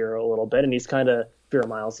creeping on Vera a little bit, and he's kind of Vera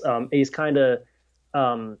Miles. He's kind of,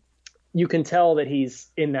 you can tell that he's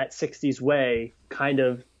in that 60s way, kind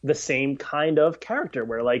of the same kind of character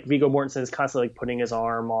where like Viggo Mortensen is constantly like putting his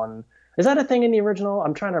arm on. Is that a thing in the original?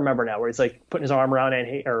 I'm trying to remember now, where he's like putting his arm around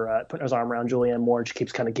putting his arm around Julianne Moore, and she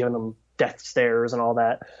keeps kind of giving him death stares and all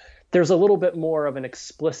that. There's a little bit more of an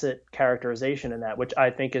explicit characterization in that, which I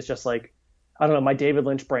think is just like, I don't know. My David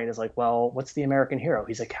Lynch brain is like, well, what's the American hero?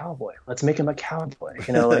 He's a cowboy. Let's make him a cowboy.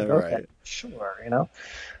 You know, like, Right. okay, sure. You know,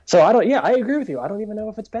 so I don't. Yeah, I agree with you. I don't even know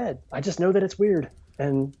if it's bad. I just know that it's weird,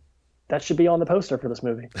 and that should be on the poster for this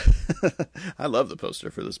movie. I love the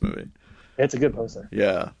poster for this movie. It's a good poster.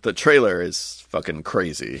 Yeah, the trailer is fucking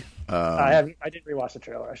crazy. I didn't rewatch the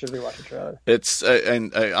trailer. I should rewatch the trailer. It's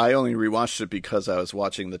and I only rewatched it because I was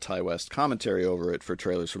watching the Ty West commentary over it for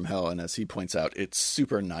Trailers from Hell, and as he points out, it's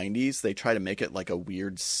super 90s. They try to make it like a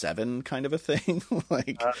weird Seven kind of a thing.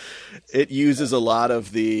 Like it uses a lot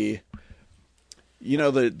of the, you know,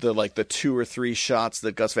 the like the 2 or 3 shots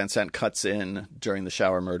that Gus Van Sant cuts in during the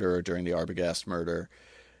shower murder or during the Arbogast murder.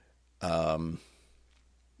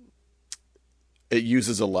 It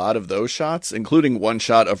uses a lot of those shots, including one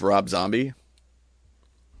shot of Rob Zombie.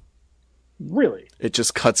 Really? It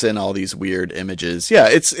just cuts in all these weird images. Yeah,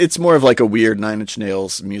 it's more of like a weird Nine Inch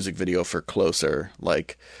Nails music video for Closer.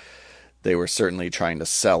 Like they were certainly trying to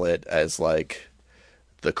sell it as like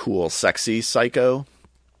the cool, sexy Psycho.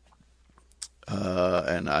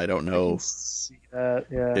 And I don't know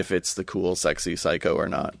if it's the cool, sexy Psycho or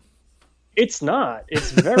not. It's not. It's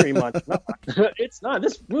very much not. It's not.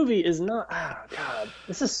 This movie is not. Ah, God,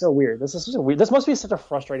 this is so weird. This is so weird. This must be such a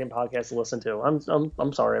frustrating podcast to listen to.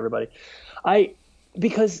 I'm sorry, everybody.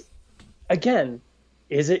 Because again,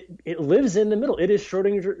 it lives in the middle. It is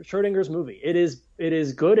Schrodinger's movie. It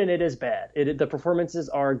is good and it is bad. The performances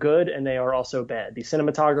are good and they are also bad. The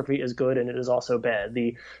cinematography is good and it is also bad.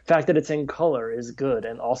 The fact that it's in color is good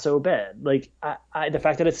and also bad. Like the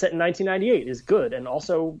fact that it's set in 1998 is good and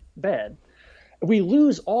also bad. We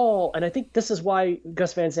lose all, and I think this is why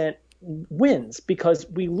Gus Van Sant wins, because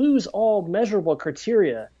we lose all measurable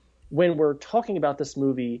criteria when we're talking about this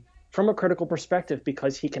movie from a critical perspective,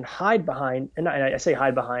 because he can hide behind, and I say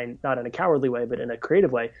hide behind not in a cowardly way, but in a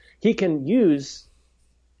creative way. He can use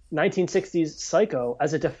 1960s Psycho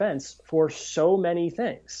as a defense for so many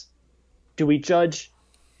things. How do we judge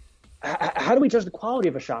the quality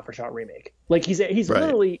of a shot-for-shot remake? Like he's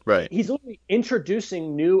literally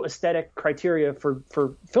introducing new aesthetic criteria for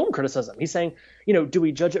film criticism. He's saying, you know, do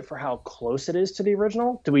we judge it for how close it is to the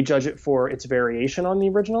original? Do we judge it for its variation on the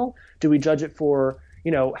original? Do we judge it for,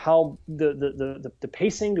 you know, how the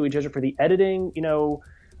pacing? Do we judge it for the editing? You know,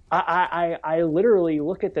 I literally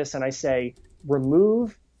look at this and I say,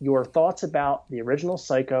 remove your thoughts about the original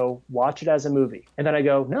Psycho, watch it as a movie. And then I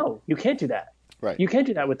go, no, you can't do that. Right. You can't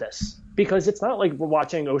do that with this, because it's not like we're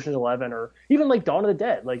watching Ocean's 11 or even like Dawn of the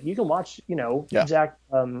Dead. Like you can watch, you know, Zack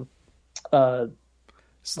Snyder.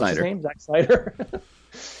 What's his name? Zack Snyder.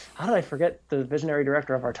 How did I forget the visionary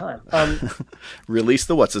director of our time? Release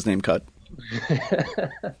the what's his name cut.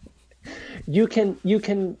 You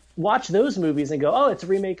can watch those movies and go, oh, it's a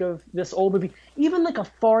remake of this old movie. Even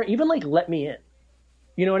like Let Me In.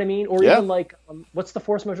 You know what I mean? Or even like what's the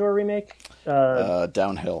Force Majeure remake?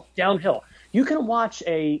 Downhill. Downhill. You can watch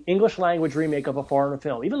a English language remake of a foreign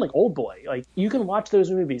film, even like Old Boy. Like you can watch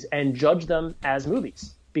those movies and judge them as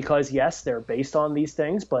movies, because yes, they're based on these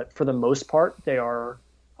things, but for the most part, they are,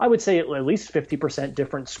 I would say, at least 50%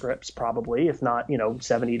 different scripts, probably, if not, you know,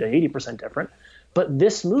 70 to 80% different. But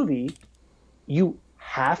this movie, you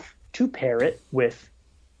have to pair it with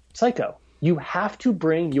Psycho. You have to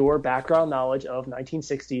bring your background knowledge of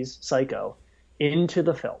 1960s Psycho into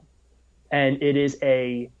the film. And it is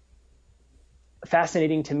a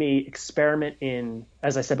fascinating, to me, experiment in,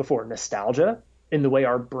 as I said before, nostalgia, in the way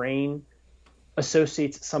our brain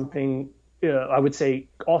associates something, I would say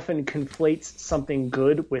often conflates something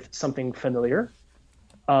good with something familiar.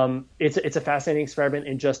 It's a fascinating experiment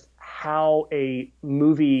in just how a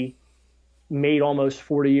movie made almost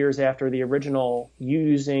 40 years after the original,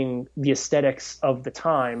 using the aesthetics of the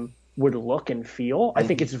time, would look and feel. I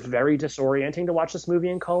think it's very disorienting to watch this movie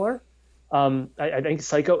in color. I think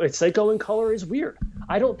Psycho in color is weird.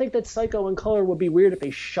 I don't think that Psycho in color would be weird if they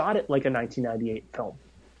shot it like a 1998 film,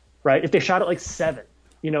 right? If they shot it like Seven,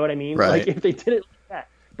 you know what I mean? Right. Like if they did it like that.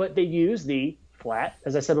 But they use the flat,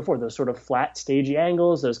 as I said before, those sort of flat stagey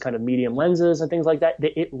angles, those kind of medium lenses and things like that.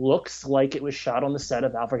 It looks like it was shot on the set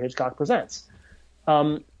of Alfred Hitchcock Presents.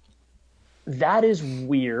 That is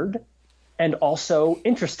weird and also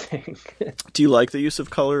interesting. Do you like the use of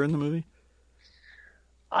color in the movie?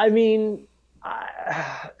 I mean,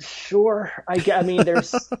 sure. I mean,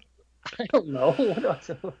 there's, I don't know.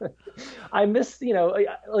 I miss, you know,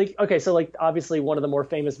 like, okay, so like obviously one of the more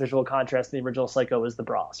famous visual contrasts in the original Psycho is the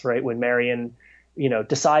bras, right? When Marion, you know,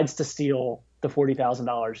 decides to steal the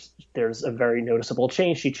 $40,000, there's a very noticeable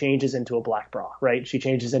change. She changes into a black bra, right? She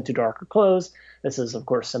changes into darker clothes. This is, of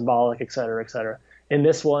course, symbolic, et cetera, et cetera. In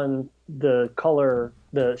this one, the color,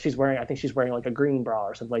 she's wearing, I think she's wearing like a green bra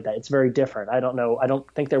or something like that. It's very different. I don't know. I don't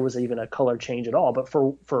think there was even a color change at all. But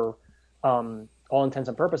for all intents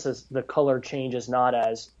and purposes, the color change is not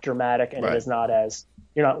as dramatic, and Right. it is not as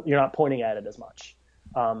you're not pointing at it as much.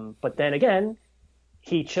 But then again,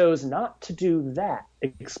 he chose not to do that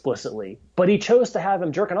explicitly, but he chose to have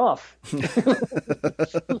him jerking off.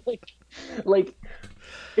 like, like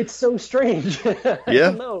it's so strange. I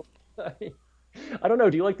Yeah. don't know. I don't know.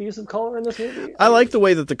 Do you like the use of color in this movie? I like the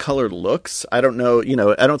way that the color looks. I don't know,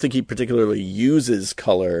 I don't think he particularly uses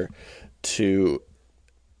color to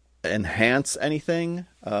enhance anything,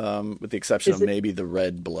 with the exception of maybe the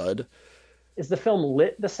red blood. Is the film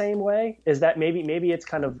lit the same way? Is that maybe it's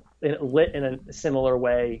kind of lit in a similar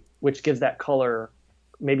way, which gives that color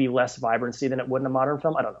maybe less vibrancy than it would in a modern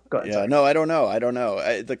film? I don't know. Go ahead. Yeah, Sorry. no, I don't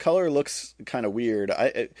know. The color looks kind of weird.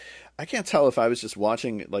 I can't tell if I was just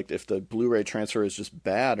watching, like, if the Blu-ray transfer is just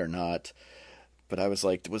bad or not. But I was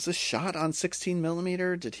like, was this shot on 16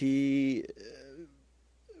 millimeter? Did he?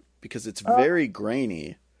 Because it's very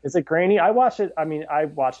grainy. Is it grainy? I watched it. I mean, I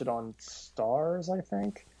watched it on Stars, I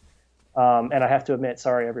think. And I have to admit,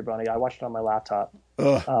 sorry everybody, I watched it on my laptop.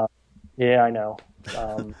 Yeah, I know.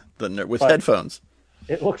 With headphones.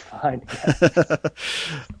 It looked fine.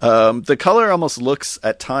 The color almost looks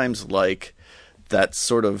at times like that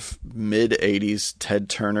sort of mid-'80s Ted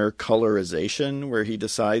Turner colorization where he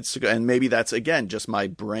decides to go, and maybe that's, again, just my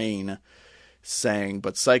brain saying,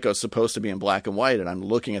 but Psycho's supposed to be in black and white, and I'm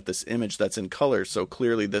looking at this image that's in color, so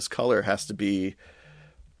clearly this color has to be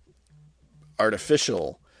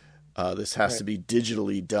artificial. This has to be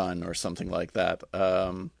digitally done or something like that.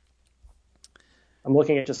 I'm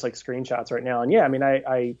looking at just like screenshots right now, and yeah, I mean,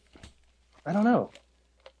 I don't know.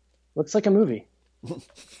 Looks like a movie.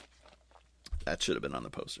 That should have been on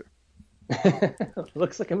the poster.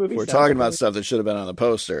 Looks like a movie. We're talking about stuff that should have been on the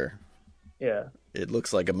poster. Yeah. It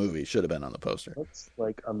looks like a movie. Should have been on the poster. Looks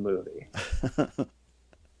like a movie.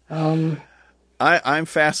 I'm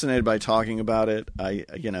fascinated by talking about it.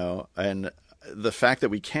 And the fact that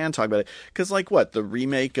we can talk about it, because the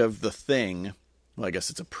remake of The Thing. Well, I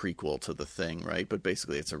guess it's a prequel to The Thing, right? But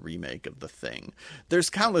basically, it's a remake of The Thing.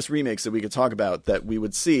 There's countless remakes that we could talk about that we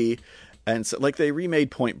would see, and so, like, they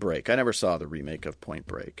remade Point Break. I never saw the remake of Point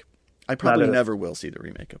Break. I probably never will see the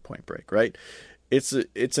remake of Point Break, right? It's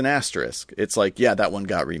an asterisk. It's like, yeah, that one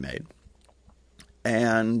got remade.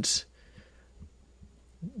 And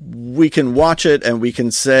we can watch it and we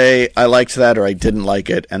can say, I liked that or I didn't like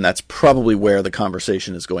it, and that's probably where the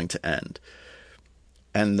conversation is going to end.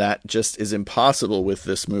 And that just is impossible with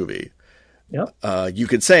this movie. Yep. You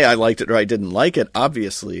could say I liked it or I didn't like it,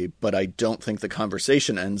 obviously, but I don't think the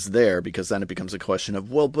conversation ends there, because then it becomes a question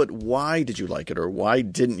of, well, but why did you like it or why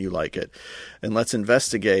didn't you like it? And let's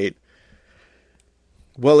investigate.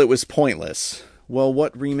 Well, it was pointless. Well,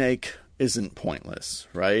 what remake isn't pointless,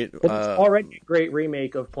 right? But it's already a great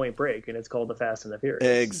remake of Point Break, and it's called The Fast and the Furious.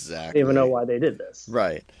 Exactly. I don't even know why they did this.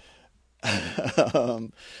 Right.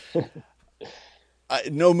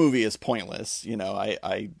 No movie is pointless.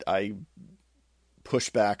 I push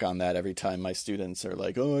back on that every time my students are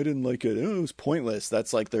like, oh, I didn't like it. Oh, it was pointless.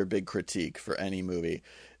 That's like their big critique for any movie.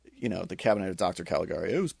 The Cabinet of Dr.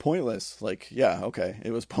 Caligari. It was pointless. Like, yeah, okay.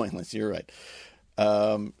 It was pointless. You're right.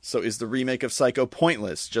 So is the remake of Psycho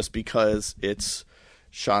pointless just because it's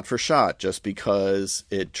shot for shot, just because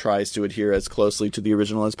it tries to adhere as closely to the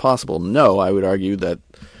original as possible? No, I would argue that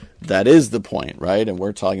is the point, right? And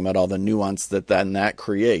we're talking about all the nuance that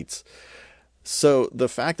creates. So the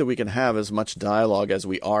fact that we can have as much dialogue as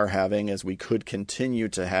we are having, as we could continue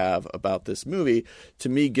to have about this movie, to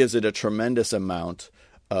me gives it a tremendous amount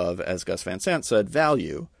of, as Gus Van Sant said,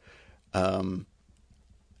 value.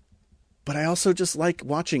 But I also just like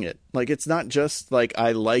watching it. Like, it's not just like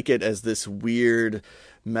I like it as this weird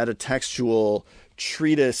metatextual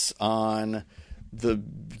treatise on the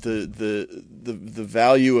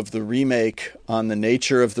value of the remake, on the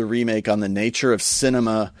nature of the remake, on the nature of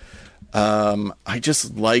cinema. I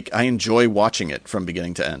enjoy watching it from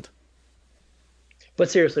beginning to end.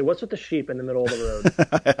 But seriously, what's with the sheep in the middle of the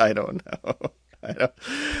road? I don't know.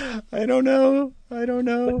 I don't know.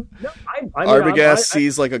 No, Arbogast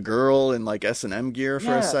sees like a girl in like S&M gear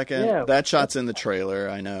for a second. Yeah. That shot's in the trailer.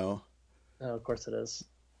 I know. Oh, of course it is.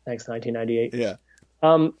 Thanks, 1998. Yeah.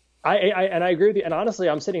 I agree with you. And honestly,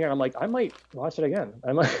 I'm sitting here and I'm like, I might watch it again.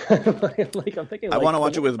 I'm thinking. I want to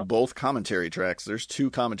watch it with both commentary tracks. There's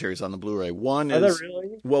 2 commentaries on the Blu-ray. One is. Are there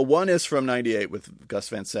really? Well, one is from '98 with Gus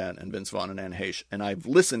Van Sant and Vince Vaughn and Anne Heche, and I've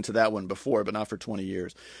listened to that one before, but not for 20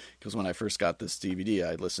 years, because when I first got this DVD,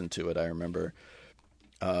 I listened to it. I remember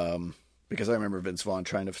because I remember Vince Vaughn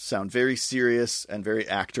trying to sound very serious and very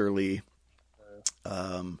actorly.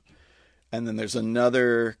 And then there's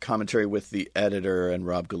another commentary with the editor and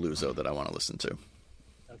Rob Galuzzo that I want to listen to.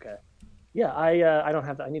 Okay. Yeah, I don't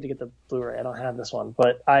have that. I need to get the Blu-ray. I don't have this one,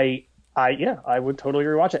 but I would totally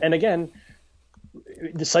rewatch it. And again,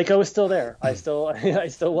 the Psycho is still there. I still love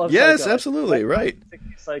Yes, Psycho. Absolutely, right.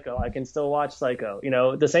 Psycho. I can still watch Psycho.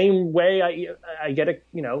 The same way I get it.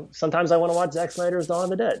 Sometimes I want to watch Zack Snyder's Dawn of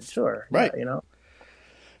the Dead. Sure. Right.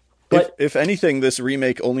 But if anything, this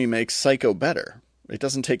remake only makes Psycho better. It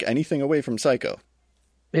doesn't take anything away from Psycho.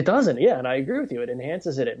 It doesn't, yeah, and I agree with you. It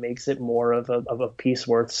enhances it. It makes it more of a piece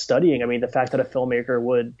worth studying. I mean, the fact that a filmmaker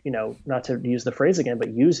would, not to use the phrase again,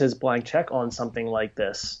 but use his blank check on something like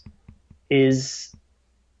this is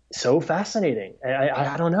so fascinating.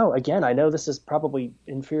 I don't know. Again, I know this is probably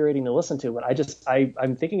infuriating to listen to, but I'm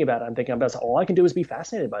thinking about it. I'm thinking about it. All I can do is be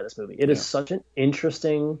fascinated by this movie. It is such an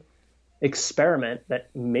interesting experiment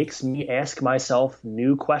that makes me ask myself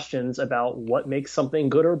new questions about what makes something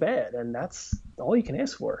good or bad, and that's all you can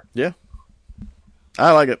ask for. Yeah,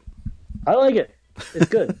 I like it. It's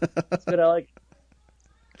good. It's good. I like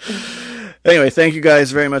it. Anyway, thank you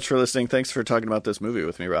guys very much for listening. Thanks for talking about this movie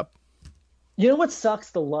with me, Rob. You know what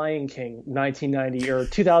sucks? The Lion King 1990 or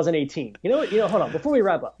 2018. Hold on, before we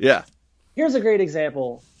wrap up. Yeah, here's a great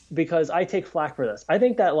example, because I take flack for this. I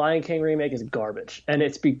think that Lion King remake is garbage. And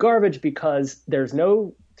it's garbage because there's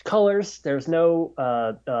no colors, there's no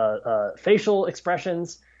facial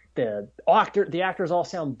expressions. The actors all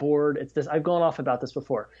sound bored. It's this. I've gone off about this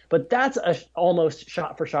before. But that's a almost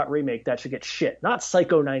shot-for-shot remake that should get shit, not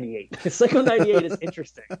Psycho 98. Psycho 98 is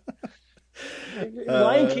interesting.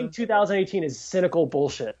 Lion King 2018 is cynical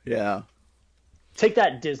bullshit. Yeah. Take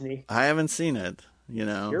that, Disney. I haven't seen it,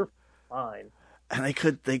 You're fine. And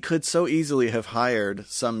they could so easily have hired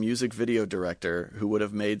some music video director who would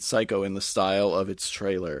have made Psycho in the style of its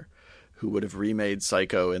trailer, who would have remade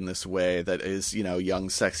Psycho in this way that is, young,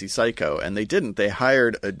 sexy Psycho. And they didn't. They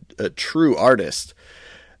hired a true artist,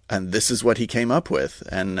 and this is what he came up with.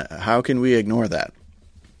 And how can we ignore that?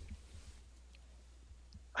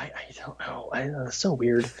 I don't know. It's so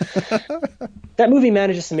weird. That movie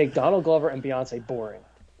manages to make Donald Glover and Beyonce boring.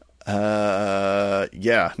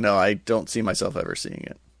 Yeah, no, I don't see myself ever seeing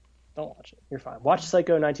it. Don't watch it. You're fine. Watch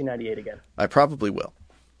Psycho 1998 again. I probably will.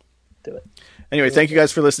 Do it. Anyway, thank you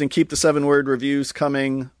guys for listening. Keep the 7-word reviews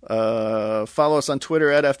coming. Follow us on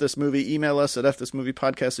Twitter at @FThisMovie. Email us at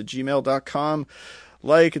fthismoviepodcast@gmail.com.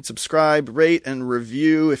 Like and subscribe, rate and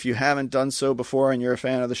review if you haven't done so before and you're a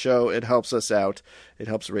fan of the show. It helps us out. It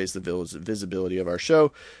helps raise the visibility of our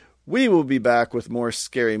show. We will be back with more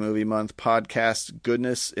Scary Movie Month podcast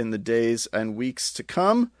goodness in the days and weeks to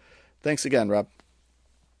come. Thanks again, Rob.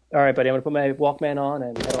 All right, buddy. I'm going to put my Walkman on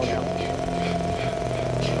and head on out.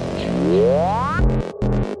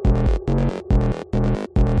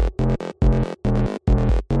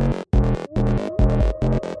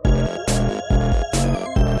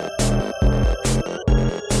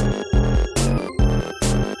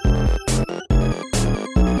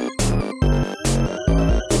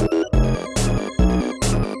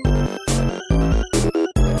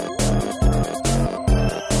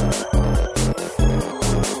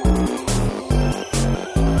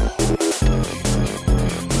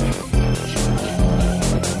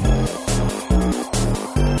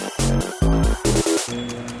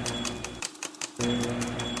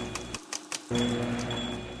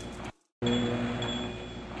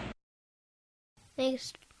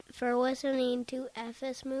 Thanks for listening to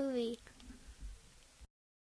FS Movie.